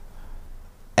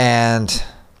 And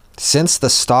since the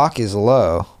stock is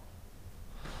low,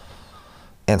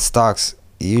 and stocks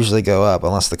usually go up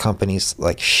unless the company's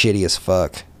shitty as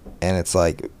fuck, and it's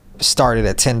started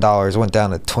at $10, went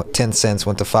down to 10 cents,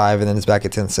 went to 5, and then it's back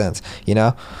at 10 cents, you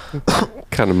know?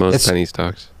 Kind of most penny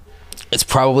stocks. It's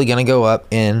probably going to go up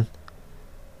in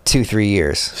 2-3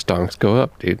 years. Stocks go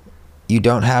up, dude. You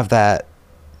don't have that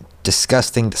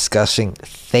disgusting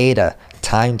theta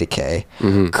time decay,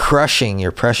 crushing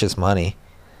your precious money.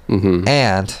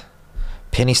 And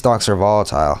penny stocks are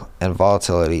volatile, and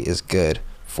volatility is good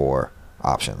for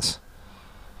options.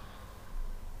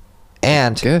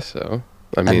 And I guess so.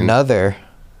 I mean, it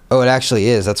actually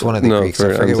is. That's one of the Greeks.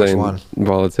 I forget which one.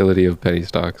 Volatility of penny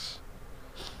stocks.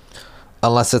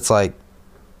 Unless it's a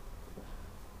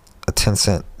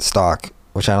 10-cent stock,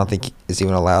 which I don't think is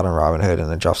even allowed on Robinhood, and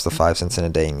it drops to 5 cents in a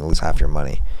day and you lose half your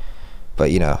money.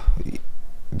 But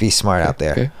be smart out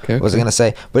there. Okay. What was I gonna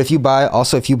say? But if you buy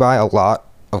a lot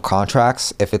of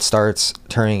contracts, if it starts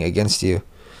turning against you,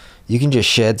 you can just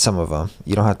shed some of them.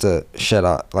 You don't have to shed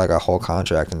out a whole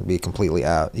contract and be completely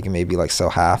out. You can maybe sell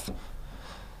half,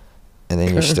 and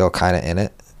then you're still kind of in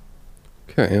it.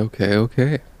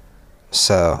 Okay.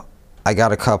 So I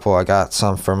got a couple. I got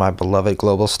some for my beloved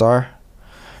Global Star,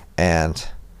 and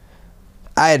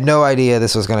I had no idea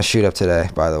this was gonna shoot up today.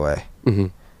 By the way,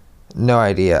 no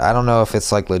idea. I don't know if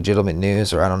it's legitimate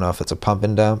news, or I don't know if it's a pump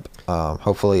and dump.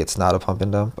 Hopefully it's not a pump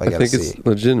and dump. I think it's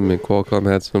legitimate.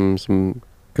 Qualcomm had some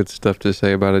good stuff to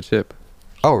say about a chip.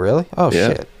 Oh really? Oh yeah.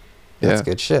 Shit. That's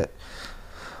good shit.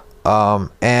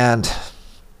 And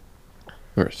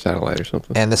or a satellite or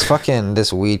something. And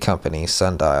this weed company,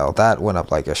 Sundial, that went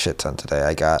up a shit ton today.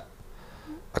 I got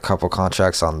a couple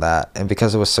contracts on that, and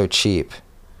because it was so cheap,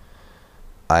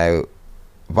 I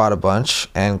bought a bunch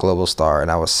and Global Star, and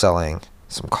I was selling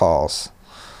some calls,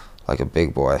 like a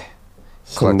big boy.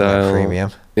 Collecting that Sundial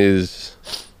premium. is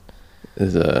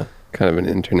a kind of an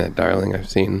internet darling I've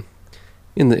seen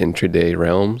in the intraday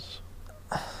realms.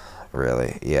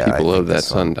 Really? Yeah. People I love think that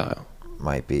this one sundial.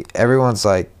 might be. Everyone's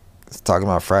like talking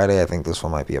about Friday. I think this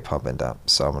one might be a pump and dump.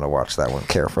 So I'm gonna watch that one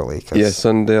carefully. Yeah,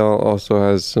 sundial also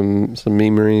has some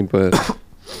memery, but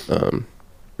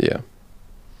yeah.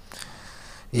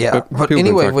 Yeah, but people been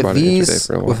anyway, talking with about it these, yesterday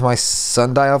for a while. with my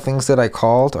sundial things that I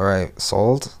called or I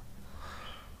sold,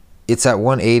 it's at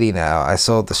 180 now. I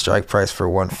sold the strike price for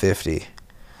 150.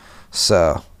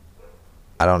 So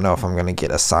I don't know if I'm gonna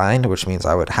get assigned, which means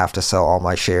I would have to sell all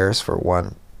my shares for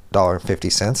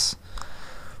 $1.50,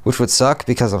 which would suck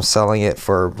because I'm selling it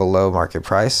for below market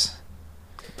price.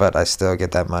 But I still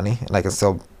get that money, and I can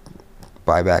still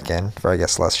buy back in for, I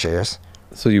guess, less shares.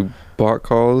 So you bought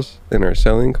calls and are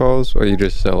selling calls, or you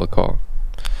just sell a call?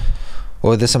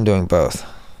 Well, with this I'm doing both.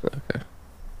 Okay.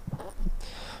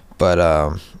 But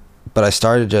I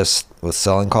started just with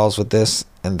selling calls with this,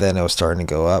 and then it was starting to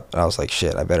go up, and I was like,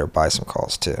 shit, I better buy some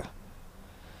calls too.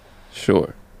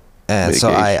 Sure. And so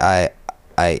I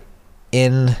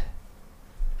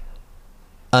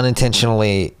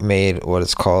unintentionally made what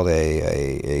is called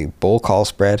a bull call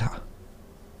spread,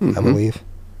 I believe.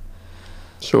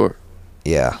 Sure.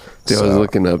 Yeah. See, I was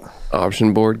looking up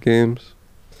option board games.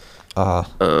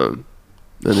 And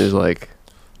there's like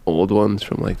old ones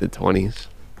from like the 20s.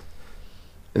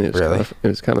 And it was Really? it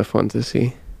was kind of fun to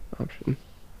see option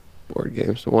board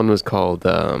games. One was called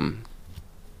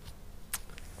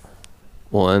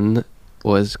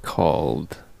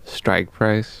Strike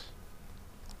Price.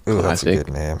 Ooh, that's a Classic.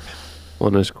 good name.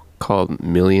 One was called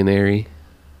Millionary.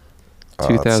 Oh,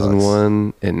 that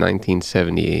 2001 and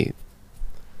 1978.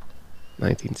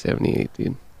 1978,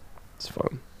 dude. It's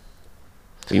fun.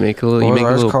 You make a little. What You was make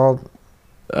a ours little. called?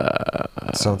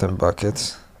 Something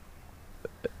buckets.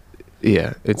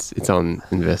 Yeah, it's on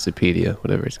Investopedia,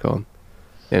 whatever it's called,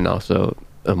 and also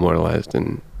immortalized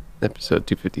in episode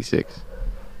 256.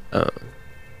 But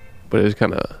it was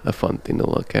kind of a fun thing to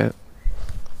look at.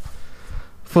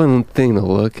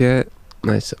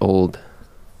 Nice old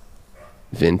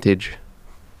vintage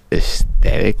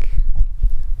aesthetic.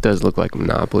 Does look like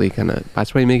Monopoly, kind of.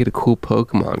 That's why you make it a cool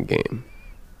Pokemon game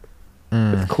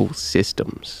with cool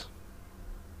systems.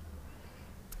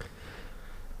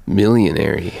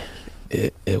 Millionary.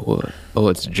 It was. Oh,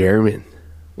 it's German.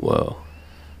 Whoa.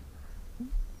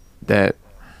 That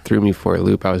threw me for a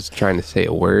loop. I was trying to say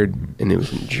a word and it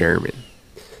was in German.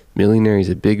 Millionary is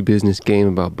a big business game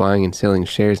about buying and selling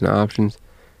shares and options.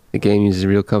 The game uses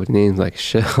real company names like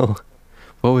Shell.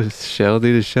 What was Shell,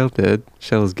 dude? Is Shell dead?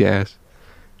 Shell's gas.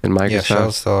 And Microsoft. Yeah,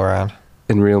 Shell's still around.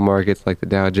 In real markets like the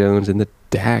Dow Jones and the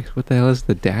DAX. What the hell is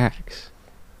the DAX?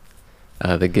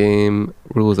 The game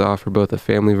rules offer both a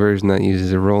family version that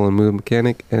uses a roll and move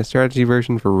mechanic and a strategy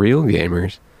version for real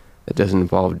gamers that doesn't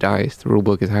involve dice. The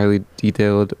rulebook is highly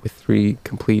detailed with 3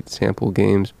 complete sample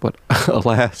games, but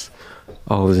alas,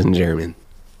 all is in German.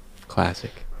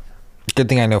 Classic. Good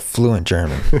thing I know fluent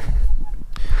German.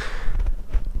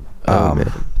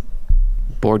 Man.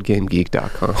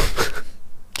 BoardGameGeek.com.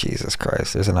 Jesus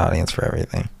Christ, there's an audience for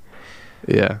everything.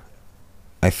 Yeah.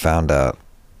 I found out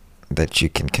that you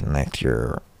can connect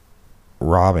your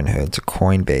Robinhood to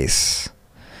Coinbase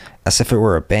as if it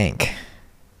were a bank.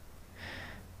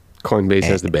 Coinbase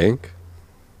has the bank?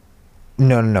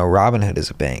 No. Robinhood is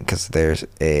a bank because there's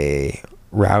a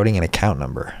routing and account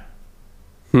number.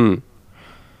 So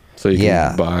you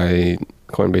can buy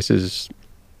Coinbase's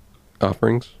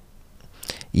offerings?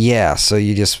 Yeah, so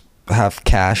you just have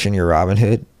cash in your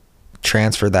Robinhood,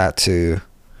 transfer that to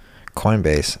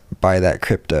Coinbase, buy that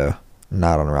crypto,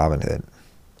 not on Robinhood.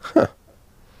 Huh.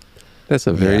 That's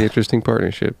a very interesting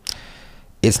partnership.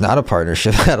 It's not a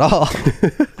partnership at all.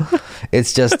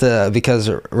 It's just because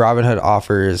Robinhood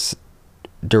offers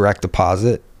direct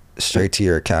deposit straight to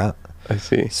your account. I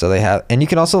see. So they have, and you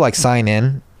can also like sign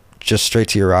in just straight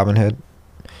to your Robinhood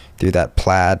through that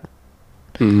Plaid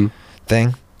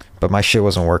thing. But my shit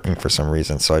wasn't working for some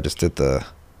reason, so I just did the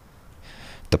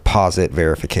deposit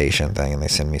verification thing, and they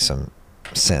send me some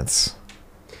cents.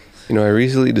 You know, I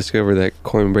recently discovered that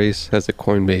Coinbase has a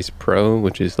Coinbase Pro,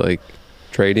 which is like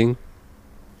trading.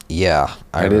 Yeah,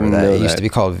 I didn't remember that. know It used that. to be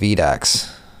called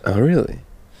VDAX. Oh, really?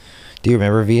 Do you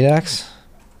remember VDAX?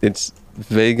 It's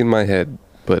vague in my head,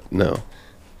 but no.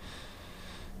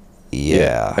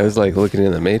 Yeah. I was like looking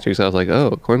in the Matrix. I was like,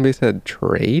 oh, Coinbase had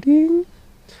trading?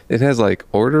 It has like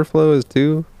order flows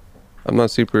too. I'm not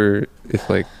super if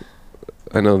like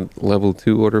I know level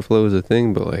 2 order flow is a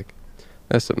thing, but like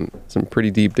that's some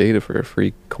pretty deep data for a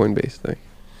free Coinbase thing.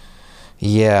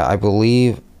 Yeah, I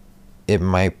believe it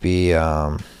might be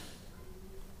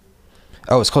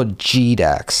it's called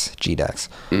GDAX.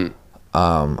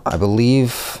 I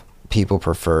believe people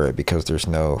prefer it because there's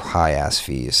no high ass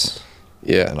fees.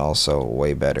 Yeah. And also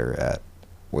way better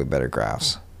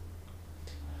graphs.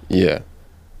 Yeah.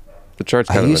 The chart's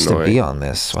kind I of used annoying. to be on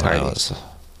this when I Tiny. was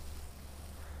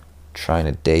trying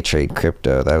to day trade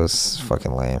crypto. That was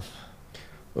fucking lame.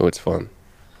 Oh, it's fun.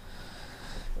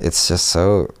 It's just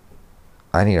so,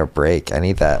 I need a break. I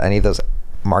need those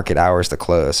market hours to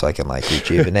close so I can like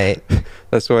rejuvenate.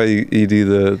 That's why you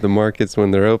do the markets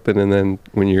when they're open, and then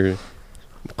when you're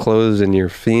closed and you're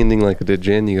fiending like a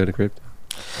degen, you go to crypto.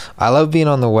 I love being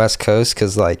on the West Coast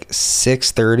because like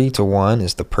 6:30 to 1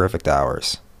 is the perfect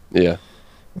hours. Yeah.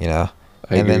 You know?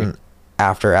 I and agree. then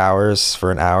after hours,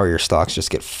 for an hour, your stocks just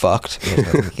get fucked. There's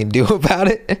nothing you can do about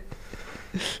it.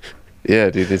 Yeah,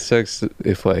 dude, it sucks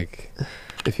if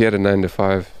you had a 9 to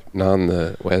 5 on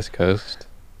the West Coast,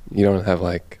 you don't have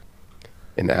like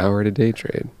an hour to day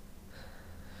trade.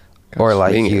 Or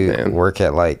like swing it, you man. work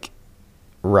at like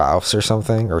Ralph's or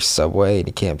something, or Subway, and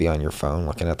you can't be on your phone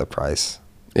looking at the price.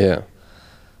 Yeah.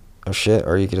 Oh shit.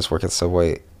 Or you could just work at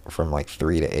Subway from like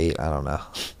 3 to 8. I don't know.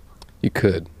 You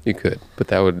could, but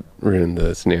that would ruin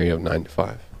the scenario of 9 to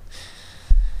 5.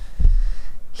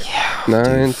 Yeah.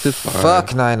 9 to 5.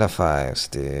 Fuck 9 to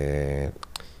 5s, dude.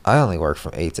 I only work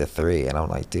from 8 to 3, and I'm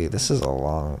like, dude, this is a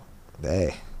long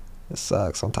day. This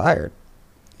sucks. I'm tired.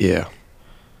 Yeah.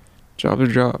 Jobs are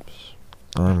jobs.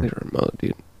 They're remote,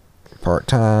 dude. Part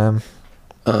time.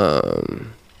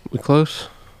 We close?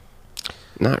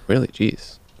 Not really,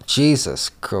 jeez. Jesus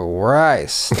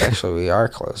Christ. Actually, we are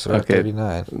close. We're at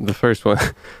 39. The first one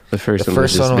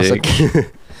was like,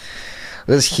 it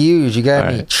was huge. You got All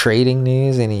any right. trading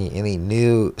news? Any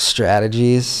new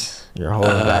strategies you're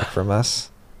holding back from us?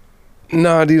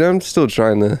 Nah, dude, I'm still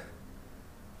trying to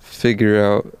figure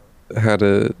out how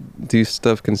to do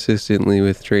stuff consistently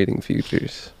with trading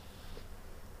futures.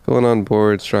 Going on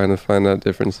boards, trying to find out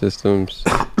different systems,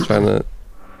 trying to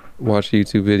watch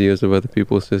YouTube videos of other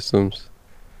people's systems.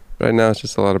 Right now, it's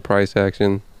just a lot of price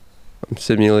action. I'm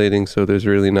simulating, so there's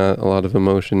really not a lot of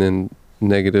emotion and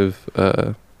negative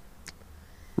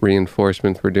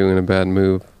reinforcement for doing a bad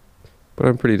move. But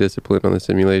I'm pretty disciplined on the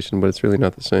simulation, but it's really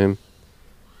not the same.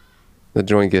 The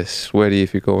joint gets sweaty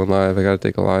if you're going live. I gotta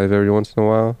take a live every once in a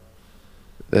while.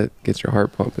 That gets your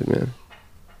heart pumping, man.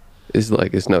 It's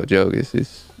no joke.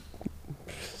 It's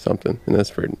something, and that's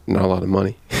for not a lot of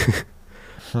money.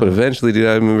 But eventually, dude,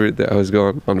 I remember that I was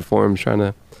going on the forums trying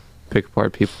to pick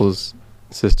apart people's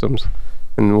systems,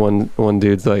 and one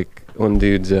dude's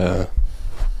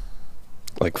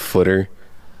footer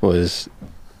was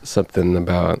something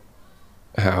about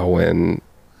how when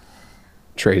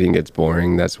trading gets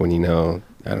boring, that's when you're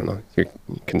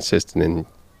consistent and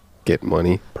get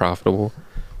money, profitable.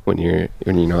 When you're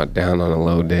not down on a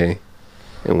low day,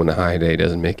 and when a high day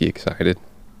doesn't make you excited.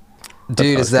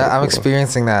 Dude, is that I'm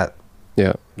experiencing that.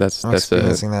 Yeah, that's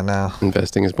experiencing that now.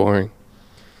 Investing is boring.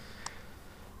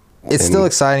 It's still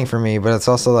exciting for me, but it's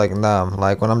also like numb.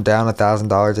 Like when I'm down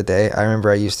 $1,000 a day, I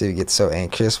remember I used to get so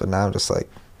anxious, but now I'm just like,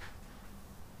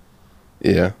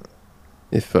 yeah.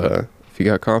 If you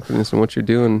got confidence in what you're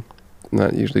doing,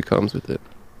 that usually comes with it.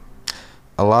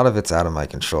 a lot of it's out of my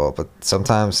control, but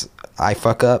sometimes I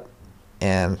fuck up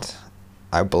and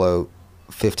I blow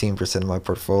 15% of my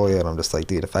portfolio, and I'm just like,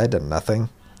 dude, if I had done nothing,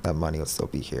 that money would still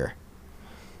be here.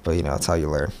 But you know, it's how you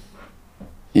learn.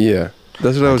 Yeah,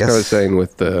 that's what I was kind of guess- saying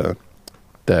with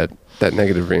that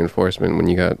negative reinforcement. When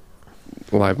you got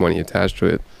live money attached to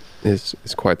it, is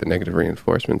quite the negative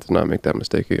reinforcement to not make that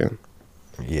mistake again.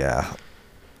 Yeah.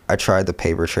 I tried the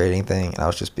paper trading thing, and I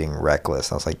was just being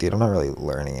reckless. I was like, dude, I'm not really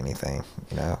learning anything,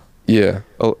 you know? Yeah,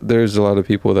 there's a lot of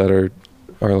people that are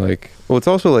like, well, it's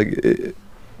also like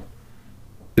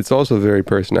it's also very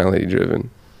personality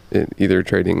driven, either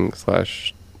trading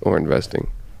 / or investing.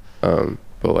 But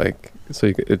like,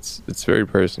 so it's very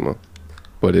personal.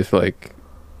 But if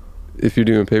you're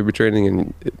doing paper trading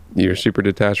and you're super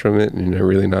detached from it and you're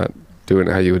really not doing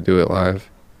it how you would do it live,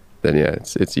 then yeah,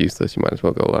 it's useless. You might as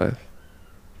well go live.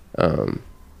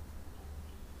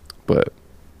 But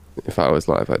if I was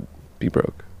live, I'd be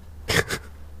broke.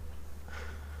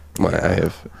 I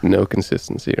have no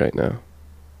consistency right now.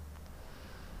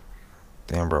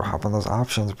 Damn, bro, hop on those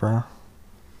options, bro.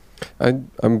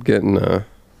 I'm getting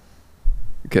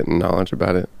knowledge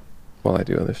about it while I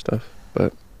do other stuff,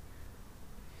 but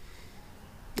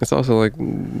it's also like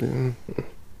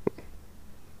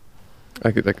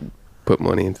I could put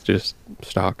money into just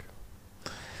stock.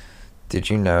 Did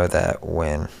you know that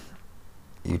when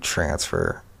you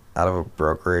transfer out of a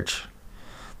brokerage,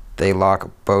 They lock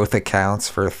both accounts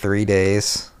for 3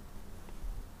 days.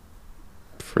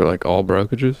 For like all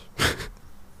brokerages?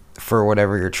 For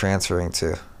whatever you're transferring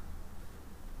to.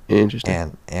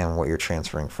 Interesting. And what you're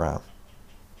transferring from.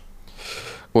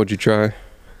 What'd you try?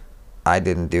 I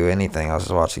didn't do anything. I was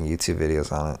just watching YouTube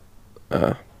videos on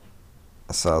it.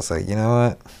 So I was like, you know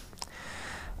what?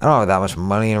 I don't have that much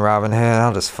money in Robinhood.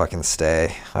 I'll just fucking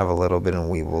stay. I have a little bit in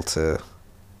Webull too.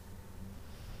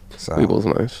 So Webull's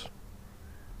nice.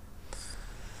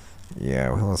 Yeah,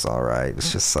 Webull's alright.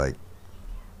 It's just like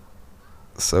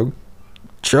so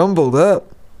jumbled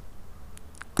up.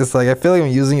 It's like I feel like I'm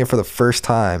using it for the first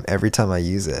time every time I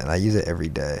use it, and I use it every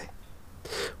day.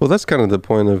 Well, that's kind of the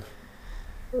point of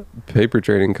paper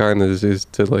trading, kind of, is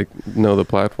to like know the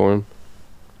platform.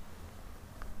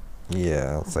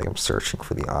 Yeah, it's like I'm searching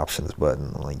for the options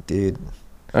button. I'm like, dude,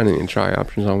 I didn't even try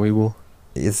options on Webull.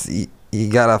 It's you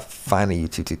gotta find a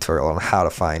YouTube tutorial on how to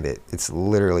find it. It's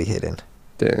literally hidden.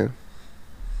 Damn.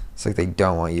 It's like they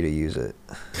don't want you to use it.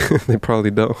 They probably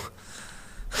don't.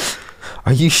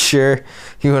 Are you sure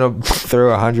you want to throw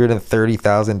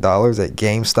 $130,000 at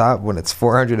GameStop when it's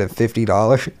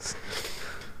 $450?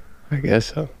 I guess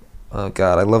so. Oh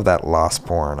god, I love that lost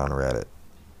porn on Reddit.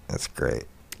 That's great.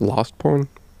 Lost porn?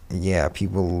 Yeah,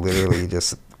 people literally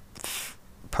just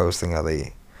posting how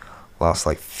they lost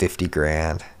like 50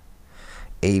 grand,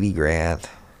 80 grand,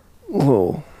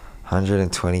 whoa,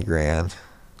 120 grand.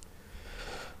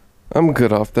 I'm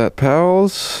good off that,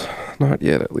 pals. Not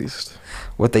yet, at least.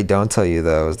 What they don't tell you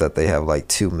though is that they have like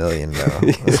 2 million now.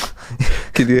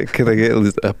 Can I get at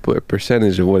least a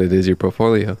percentage of what it is, your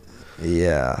portfolio?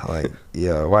 Yeah, like,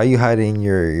 yo, why are you hiding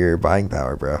your buying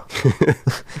power, bro?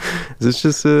 Is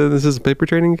this is a paper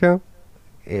trading account?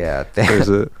 Yeah. There's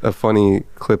a funny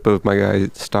clip of my guy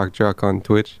Stock Jock on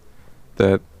Twitch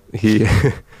that he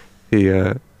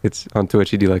it's on Twitch.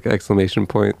 He do like an exclamation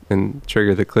point and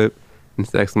trigger the clip. And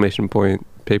it's the exclamation point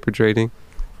paper trading.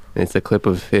 And it's a clip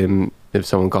of him, if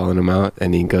someone calling him out,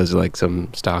 and he goes to like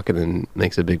some stock and then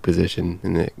makes a big position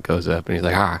and it goes up and he's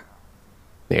like,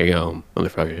 there you go,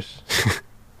 motherfuckers.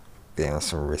 Damn, that's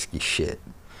some risky shit.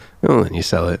 Well, then you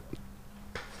sell it.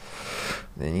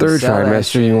 Then you Third sell that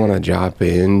trimester, shit. you want to drop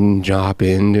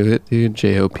into it, dude.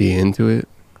 JOP into it.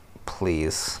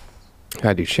 Please.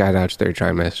 I do shout outs third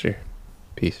trimester.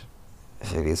 Peace.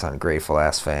 Shit, these ungrateful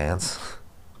ass fans.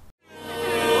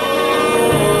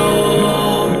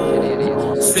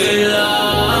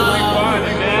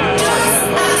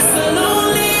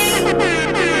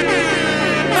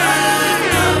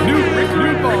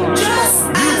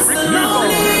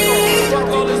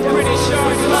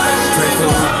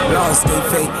 Lost they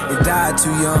fate and died too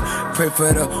young. Pray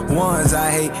for the ones I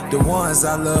hate, the ones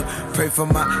I love. Pray for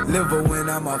my liver when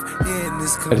I'm off in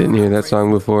this club. I didn't hear that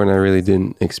song before, and I really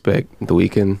didn't expect The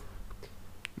Weeknd.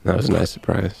 That was a nice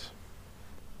surprise.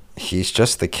 He's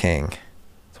just the king.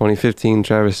 2015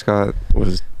 Travis Scott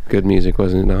was good music,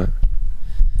 wasn't it not?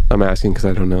 I'm asking because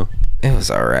I don't know. It was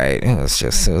alright. It was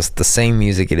the same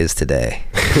music it is today.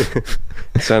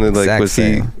 It sounded like was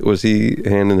he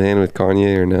hand in hand with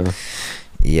Kanye or no?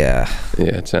 Yeah.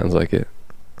 Yeah, it sounds like it.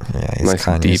 Yeah, he's nice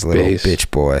Kanye's deep little bass.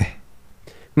 bitch boy.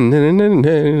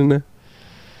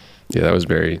 Yeah, that was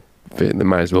very. That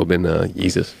might as well have been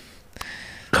Yeezus.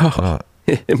 Oh,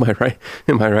 am I right?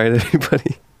 Am I right,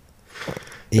 everybody?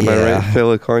 Am I right,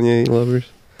 fellow Kanye lovers?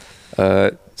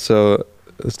 So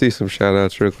let's do some shout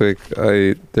outs real quick.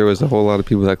 There was a whole lot of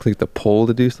people that clicked the poll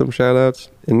to do some shout outs,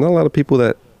 and not a lot of people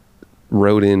that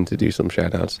wrote in to do some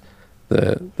shout outs.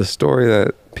 The story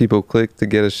that people clicked to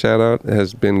get a shout out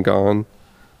has been gone,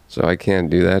 so I can't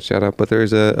do that shout out. But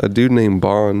there's a dude named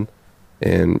Bon,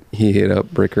 and he hit up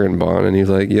Bricker and Bon, and he's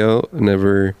like, yo, I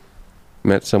never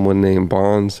met someone named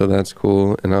Bon, so that's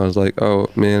cool. And I was like, oh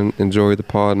man, enjoy the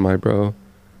pod, my bro.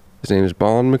 His name is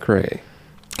Bon McRae.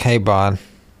 Hey Bon,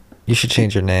 you should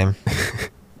change your name.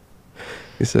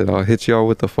 He said, I'll hit y'all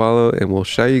with the follow and we'll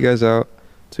shout you guys out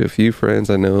to a few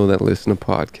friends I know that listen to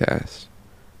podcasts.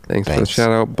 Thanks for the shout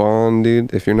out, Bon,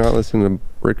 dude. If you're not listening to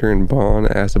Bricker and Bon,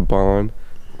 ask a Bon,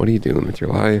 what are you doing with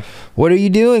your life? What are you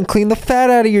doing? Clean the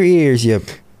fat out of your ears, you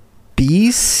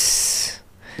beast.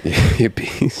 Yeah, you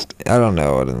beast. I don't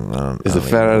know. Is the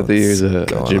fat out of the ears a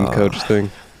gym coach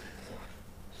thing?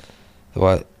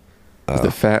 What? Is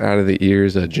the fat out of the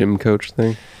ears a gym coach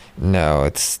thing? No,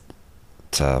 it's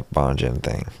a Bon Gym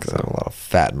thing because I have a lot of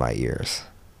fat in my ears.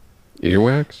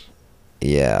 Earwax?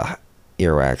 Yeah,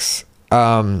 earwax.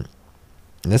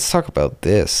 Let's talk about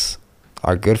this.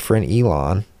 Our good friend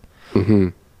Elon. Mm-hmm.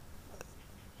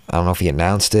 I don't know if he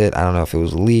announced it. I don't know if it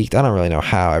was leaked. I don't really know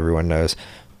how. Everyone knows.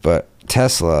 But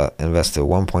Tesla invested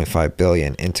 1.5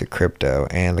 billion into crypto,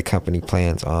 and the company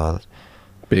plans on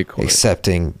Bitcoin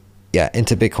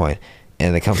into Bitcoin,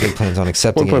 and the company plans on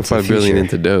accepting 1.5 billion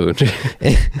into Doge,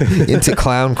 into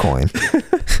Clowncoin,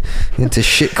 into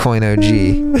Shitcoin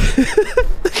OG.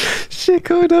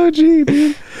 Shitcoin OG,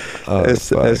 dude.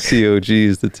 SCOG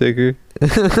is the ticker.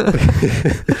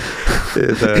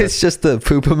 It's just the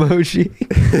poop emoji.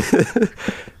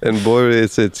 And boy,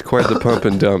 it's quite the pump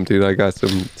and dump, dude. I got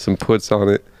some puts on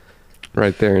it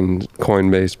right there in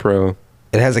Coinbase Pro.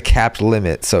 It has a capped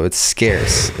limit, so it's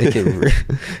scarce. It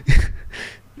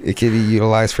can be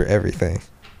utilized for everything.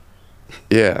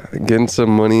 Yeah, getting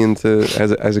some money into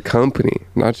as a company,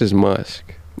 not just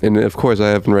Musk. And of course, I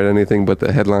haven't read anything but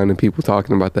the headline and people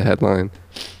talking about the headline.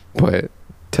 But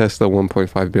Tesla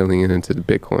 1.5 billion into the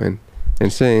Bitcoin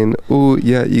and saying, "Oh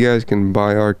yeah, you guys can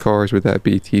buy our cars with that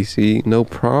BTC, no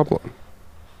problem."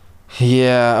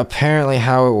 Yeah, apparently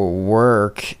how it will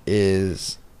work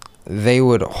is they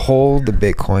would hold the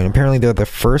Bitcoin. Apparently they're the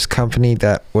first company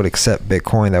that would accept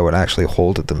Bitcoin that would actually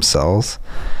hold it themselves,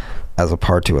 as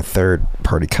opposed to a third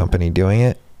party company doing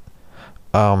it.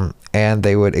 And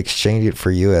they would exchange it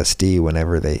for USD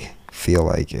whenever they feel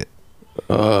like it.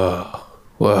 Oh,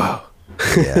 wow.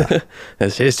 Yeah.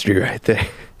 That's history right there.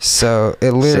 So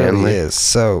it literally is.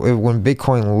 So when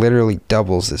Bitcoin literally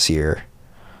doubles this year,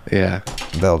 yeah,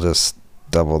 they'll just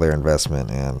double their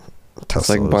investment, and Tesla it's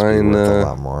like will buying be worth a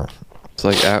lot more. It's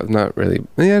like not really.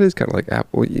 Yeah, it is kind of like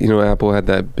Apple. You know, Apple had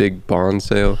that big bond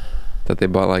sale that they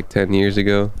bought like 10 years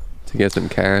ago to get some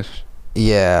cash.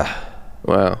 Yeah.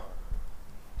 Wow.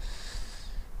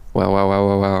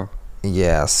 Wow.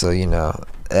 Yeah, so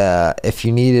if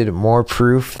you needed more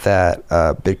proof that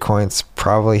Bitcoin's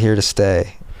probably here to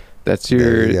stay, that's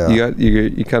you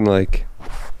kind of like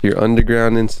your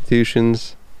underground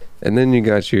institutions, and then you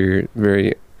got your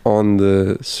very on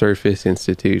the surface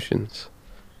institutions,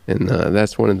 and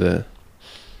that's one of the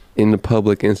in the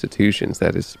public institutions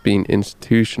that is being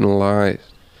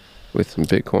institutionalized with some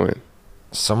Bitcoin.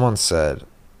 Someone said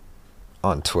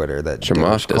on Twitter that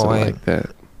Shamash doesn't like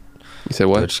that. You said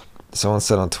what? Someone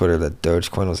said on Twitter that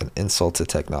Dogecoin was an insult to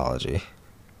technology.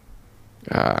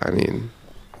 I mean,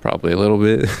 probably a little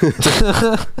bit.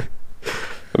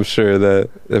 I'm sure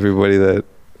that everybody that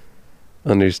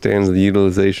understands the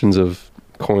utilizations of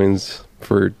coins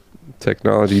for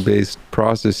technology-based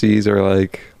processes are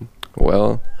like,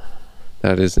 well,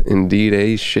 that is indeed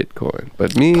a shit coin.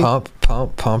 But me, pump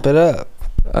it up.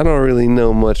 I don't really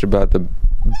know much about the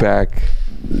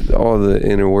all the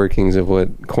inner workings of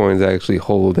what coins actually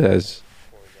hold as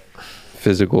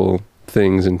physical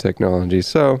things and technology.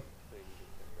 So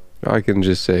I can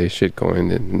just say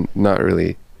shitcoin and not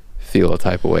really feel a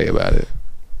type of way about it.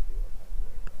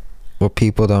 What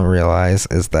people don't realize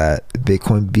is that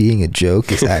Bitcoin being a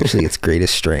joke is actually its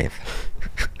greatest strength.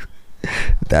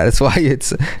 That is why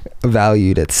it's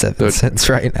valued at 7 cents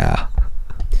right now.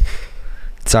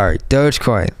 Sorry,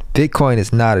 Dogecoin. Bitcoin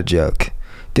is not a joke.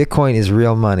 Bitcoin is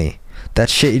real money. That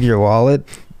shit in your wallet,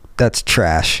 that's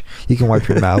trash. You can wipe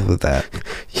your mouth with that.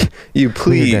 You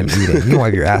please. You can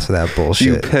wipe your ass with that bullshit.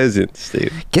 You peasants,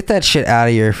 dude. Get that shit out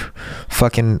of your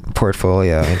fucking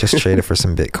portfolio and just trade it for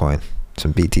some Bitcoin,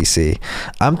 some BTC.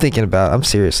 I'm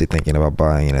seriously thinking about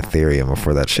buying an Ethereum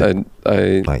before that shit.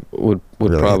 I would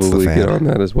really probably get on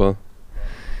that as well.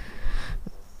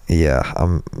 Yeah,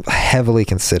 I'm heavily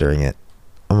considering it.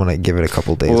 I'm gonna give it a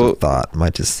couple days of thought.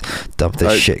 Might just dump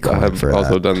this shit coin for that. I've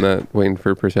also done that, waiting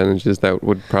for percentages. That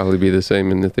would probably be the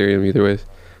same in Ethereum either ways.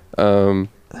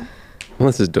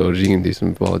 Unless it's Doge, you can do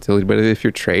some volatility. But if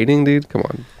you're trading, dude, come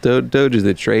on. Doge is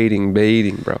the trading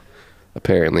baiting, bro.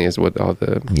 Apparently is what all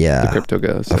the crypto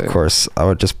guys say. Of course, I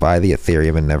would just buy the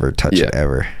Ethereum and never touch it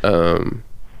ever.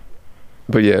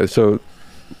 But yeah, so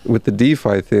with the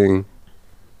DeFi thing,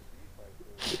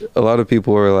 a lot of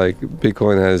people are like,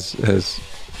 Bitcoin has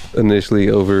initially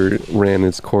overran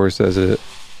its course as a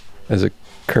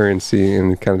currency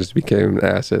and kind of just became an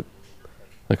asset,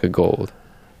 like a gold.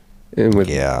 And with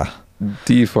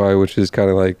DeFi, which is kind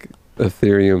of like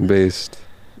Ethereum based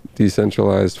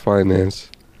decentralized finance,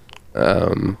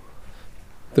 there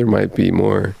might be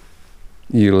more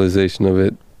utilization of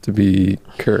it to be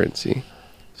currency.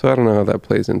 So I don't know how that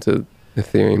plays into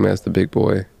Ethereum as the big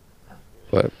boy,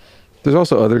 but there's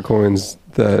also other coins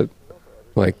that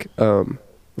like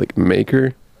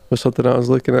Maker was something I was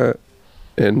looking at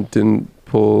and didn't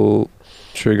pull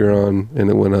trigger on, and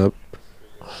it went up.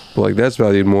 But like that's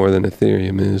valued more than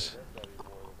Ethereum is.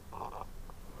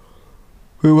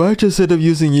 We might just end up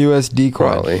using USD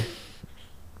coin. Probably.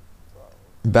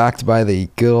 Backed by the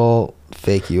good old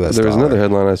fake US There was dollar. another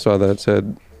headline I saw that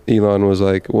said Elon was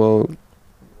like, well,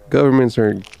 governments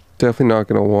are definitely not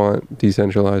going to want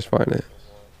decentralized finance.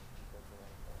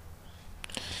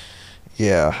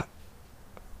 Yeah.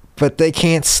 But they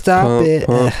can't stop it.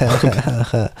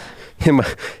 Am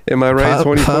I right,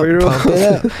 24-year-old? Pump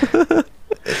it up.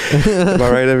 Am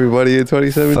I right, everybody, in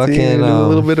 2017? Fucking, a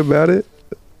little bit about it?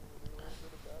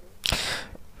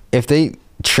 If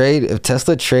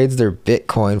Tesla trades their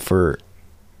Bitcoin for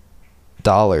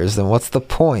dollars, then what's the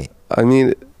point? I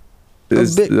mean,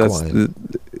 it's Bitcoin.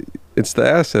 It's the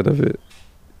asset of it.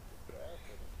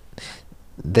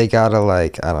 They gotta I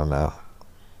don't know.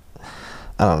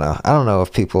 I don't know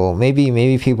if people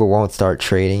maybe people won't start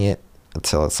trading it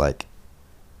until it's like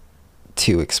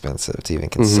too expensive to even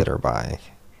consider buying.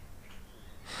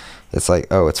 It's like,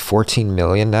 oh, it's 14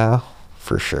 million now?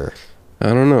 For sure. I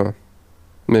don't know.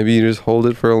 Maybe you just hold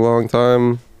it for a long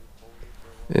time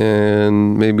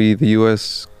and maybe the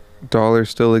US dollar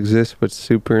still exists but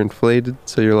super inflated,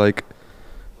 so you're like,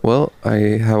 well, I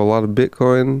have a lot of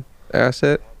Bitcoin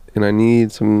asset and I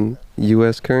need some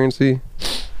US currency,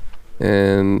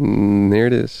 and there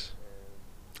it is.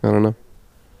 I don't know.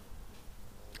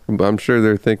 But I'm sure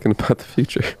they're thinking about the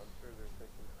future.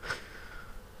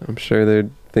 I'm sure they're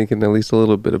thinking at least a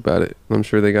little bit about it. I'm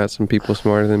sure they got some people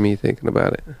smarter than me thinking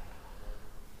about it.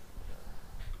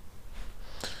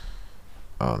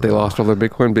 Oh, no. They lost all their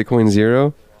Bitcoin. Bitcoin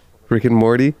zero. Rick and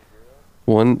Morty.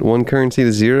 One currency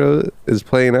to zero is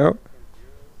playing out.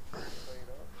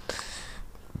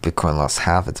 Bitcoin lost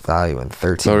half its value in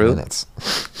 13 minutes.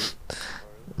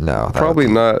 No. Probably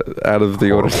not out of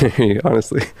the ordinary,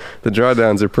 honestly. The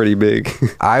drawdowns are pretty big.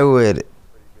 I would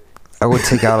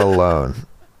take out a loan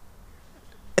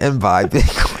and buy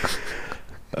Bitcoin.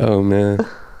 Oh, man.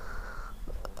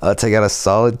 I'll take out a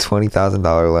solid $20,000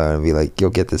 loan and be like,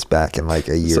 you'll get this back in like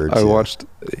a year or two. I watched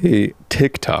a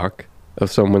TikTok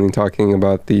of someone talking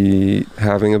about the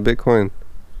halving of Bitcoin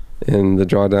and the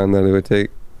drawdown that it would take.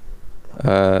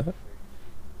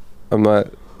 I'm not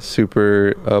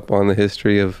super up on the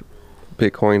history of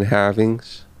Bitcoin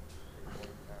halvings,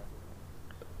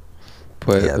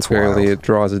 but yeah, apparently wild. It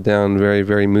draws it down very,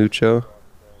 very mucho.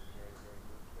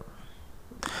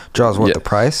 Draws what, the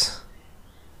price?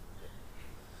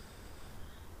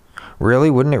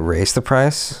 Really? Wouldn't it raise the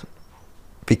price?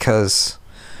 Because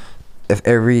if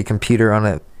every computer on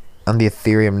the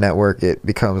Ethereum network, it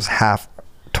becomes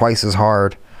twice as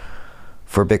hard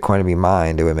for Bitcoin to be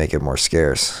mined, it would make it more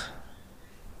scarce.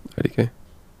 Okay.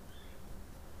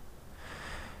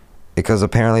 Because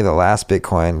apparently the last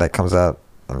Bitcoin that comes out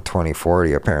in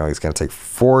 2040, apparently it's going to take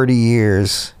 40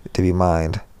 years to be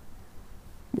mined.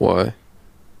 Why?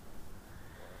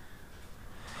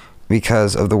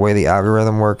 Because of the way the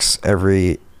algorithm works,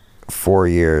 every 4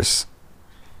 years,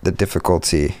 the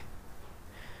difficulty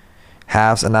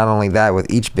halves. And not only that, with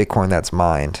each Bitcoin that's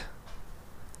mined,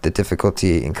 the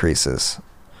difficulty increases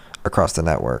across the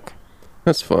network.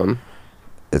 That's fun.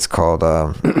 It's called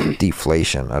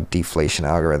deflation, a deflation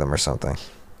algorithm or something.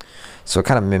 So it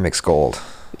kind of mimics gold.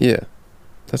 Yeah.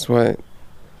 That's why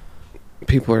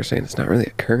people are saying it's not really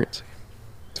a currency.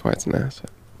 That's why it's an asset.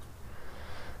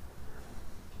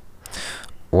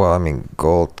 Well, I mean,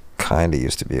 gold kind of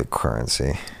used to be a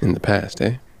currency. In the past,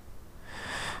 eh?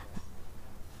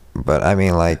 But I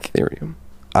mean, like, Ethereum.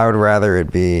 I would rather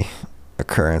it be a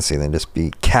currency than just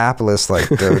be capitalist like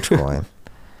Dogecoin.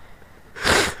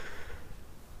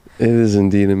 It is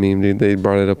indeed a meme, dude. They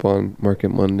brought it up on Market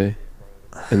Monday,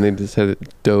 and they just said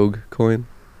it Dogecoin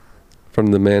from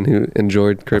the man who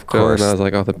enjoyed crypto, and I was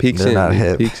like, "Oh, the peak's in, not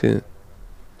hip. Peak's in."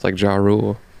 It's like Ja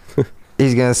Rule.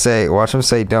 He's gonna say, watch him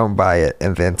say, "Don't buy it,"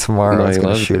 and then tomorrow it's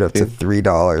gonna shoot up to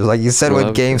 $3, like you said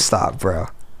with GameStop, bro.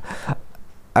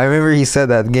 I remember he said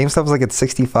that GameStop was like at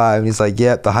 65, and he's like,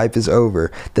 "Yep, the hype is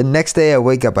over." The next day I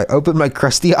wake up, I open my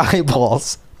crusty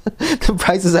eyeballs. The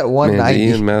price is at $190. Man,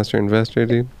 Ian, master investor,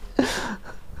 dude.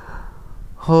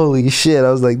 Holy shit! I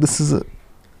was like, "This is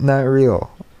not real."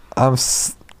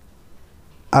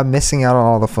 I'm missing out on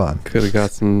all the fun. Could have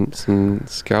got some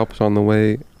scalps on the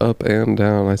way up and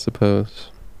down, I suppose.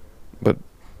 But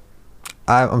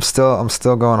I'm still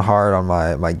going hard on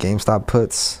my GameStop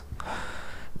puts.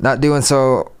 Not doing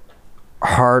so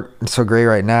hard, so great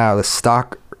right now. The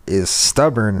stock is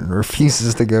stubborn and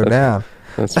refuses to go down.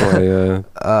 That's why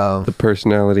the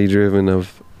personality driven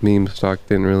of meme stock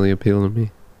didn't really appeal to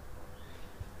me.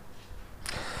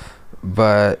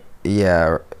 But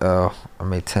yeah, I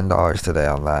made $10 today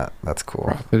on that. That's cool.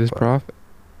 Profit is profit.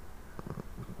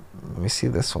 Let me see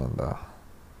this one though.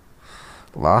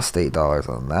 Lost $8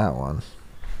 on that one.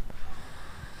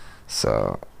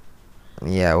 So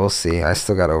yeah, we'll see. I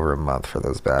still got over a month for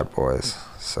those bad boys.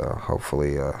 So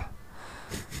hopefully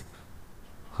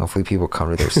Hopefully people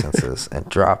come to their senses and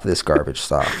drop this garbage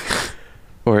stock.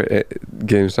 Or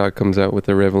GameStop comes out with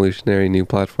a revolutionary new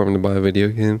platform to buy video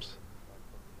games.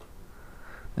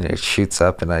 And it shoots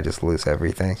up and I just lose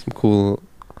everything. Some cool...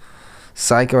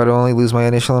 Psycho, I'd only lose my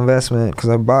initial investment because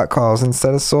I bought calls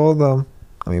instead of sold them.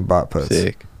 I mean, bought puts.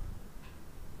 Sick.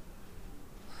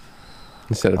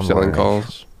 Instead of selling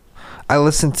calls. I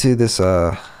listened to this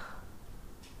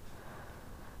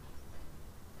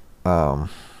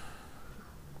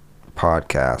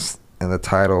podcast, and the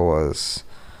title was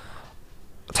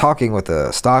Talking with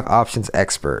a Stock Options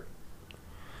Expert.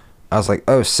 I was like,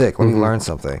 oh, sick, let me learn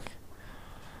something.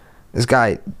 This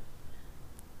guy,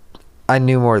 I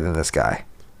knew more than this guy.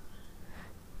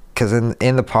 Because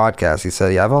in the podcast, he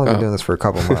said, yeah, I've only been doing this for a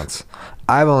couple months.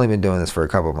 I've only been doing this for a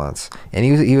couple months. And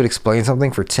he would explain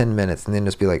something for 10 minutes and then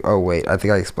just be like, oh, wait, I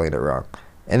think I explained it wrong.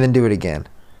 And then do it again.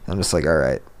 I'm just like, all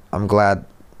right, I'm glad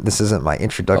this isn't my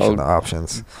introduction to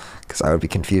options, because I would be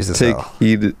confused as hell.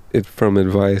 Take heed from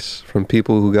advice from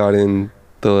people who got in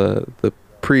the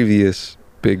previous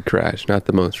big crash, not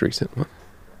the most recent one.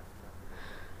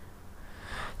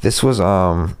 This was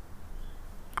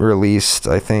released,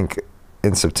 I think,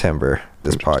 in September,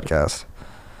 this podcast.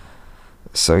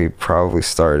 So he probably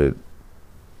started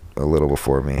a little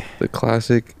before me. The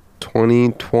classic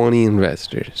 2020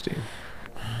 investors, dude.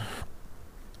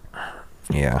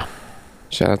 Yeah.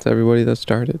 Shout out to everybody that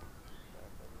started.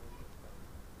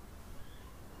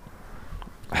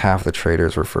 Half the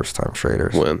traders were first-time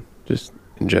traders. When? Just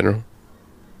in general?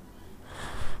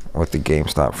 With the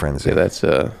GameStop frenzy. Yeah, that's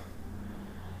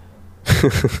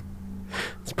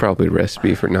it's probably a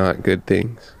recipe for not good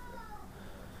things.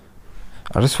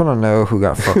 I just want to know who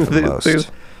got fucked the most.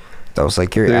 That was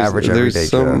like your average everyday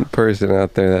There's some person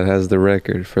out there that has the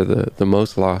record for the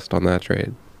most lost on that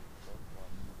trade.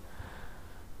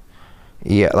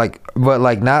 Yeah,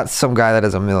 but not some guy that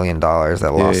has $1 million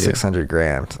that lost 600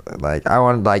 grand. Like, I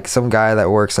want like some guy that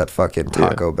works at fucking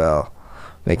Taco Bell,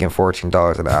 making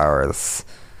 $14 an hour. That's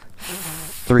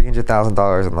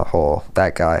 $300,000 in the hole.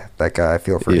 That guy, I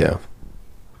feel for you.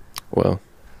 Well,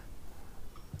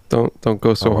 don't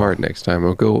go so hard next time.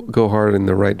 Or go hard in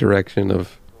the right direction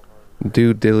of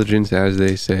due diligence, as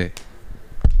they say.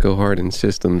 Go hard in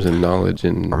systems and knowledge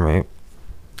and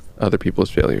other people's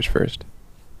failures first.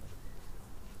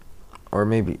 Or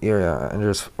maybe and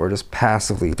just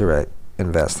passively direct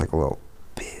invest like a little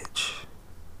bitch.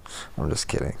 I'm just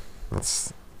kidding.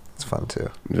 It's fun too.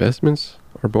 Investments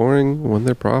are boring when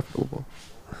they're profitable.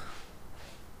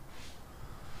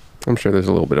 I'm sure there's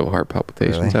a little bit of heart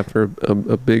palpitations after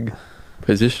a big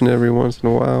position every once in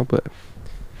a while, but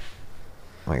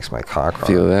makes my cock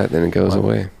feel that, then it goes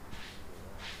away.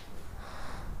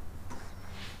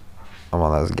 I'm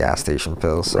on those gas station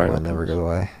pills, so it never goes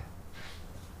away.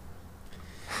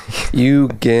 You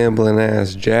gambling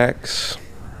ass jacks.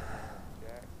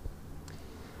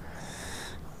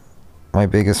 My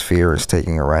biggest fear is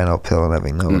taking a rhino pill and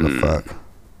having no one to fuck.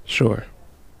 Sure.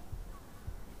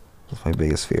 That's my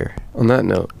biggest fear. On that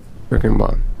note, Rick and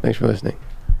Bon, thanks for listening.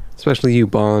 Especially you,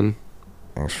 Bon.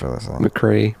 Thanks for listening.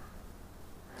 McCrae.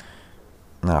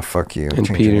 Nah, fuck you. And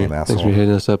Change Peter. your name, asshole. Thanks for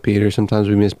hitting us up, Peter. Sometimes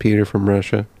we miss Peter from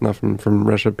Russia. Not from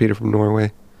Russia, Peter from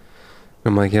Norway.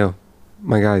 I'm like, yo,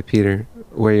 my guy, Peter,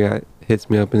 where you at? Hits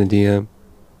me up in the DM.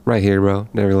 Right here, bro.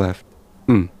 Never left.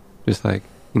 Just like,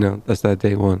 that's that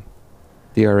day one.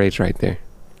 DRH right there.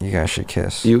 You guys should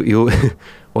kiss. You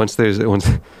once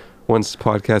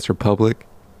podcasts are public,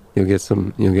 you'll get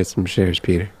some shares,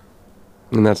 Peter.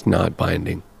 And that's not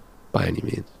binding by any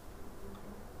means.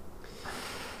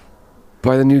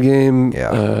 Buy the new game.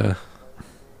 Yeah.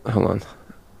 Hold on.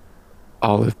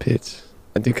 Olive Pits.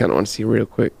 I do kind of want to see real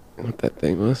quick what that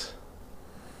thing was.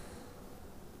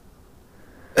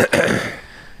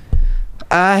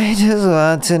 I just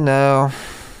want to know.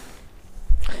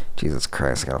 Jesus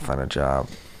Christ, I gotta find a job.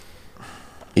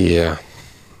 Yeah.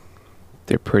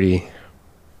 They're pretty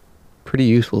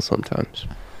useful sometimes.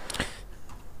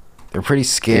 They're pretty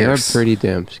scarce. They are pretty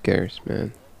damn scarce,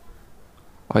 man.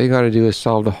 All you gotta do is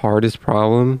solve the hardest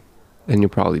problem, and you'll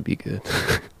probably be good.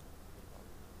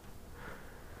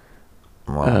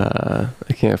 Wow.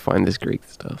 I can't find this Greek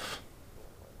stuff.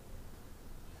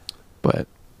 But,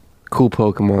 cool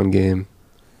Pokemon game.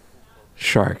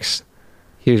 Sharks.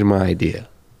 Here's my idea.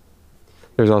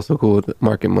 There's also cool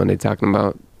Market Monday talking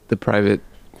about the private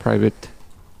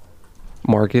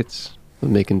markets of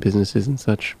making businesses and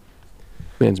such.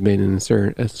 Man's made an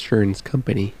insurance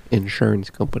company,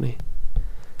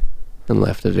 and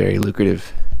left a very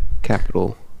lucrative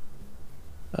capital,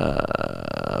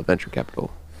 venture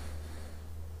capital.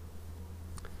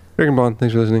 Rick and Bond,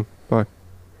 thanks for listening. Bye.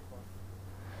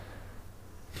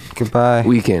 Goodbye.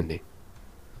 Weekendy.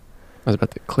 I was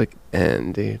about to click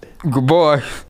end, dude. Goodbye.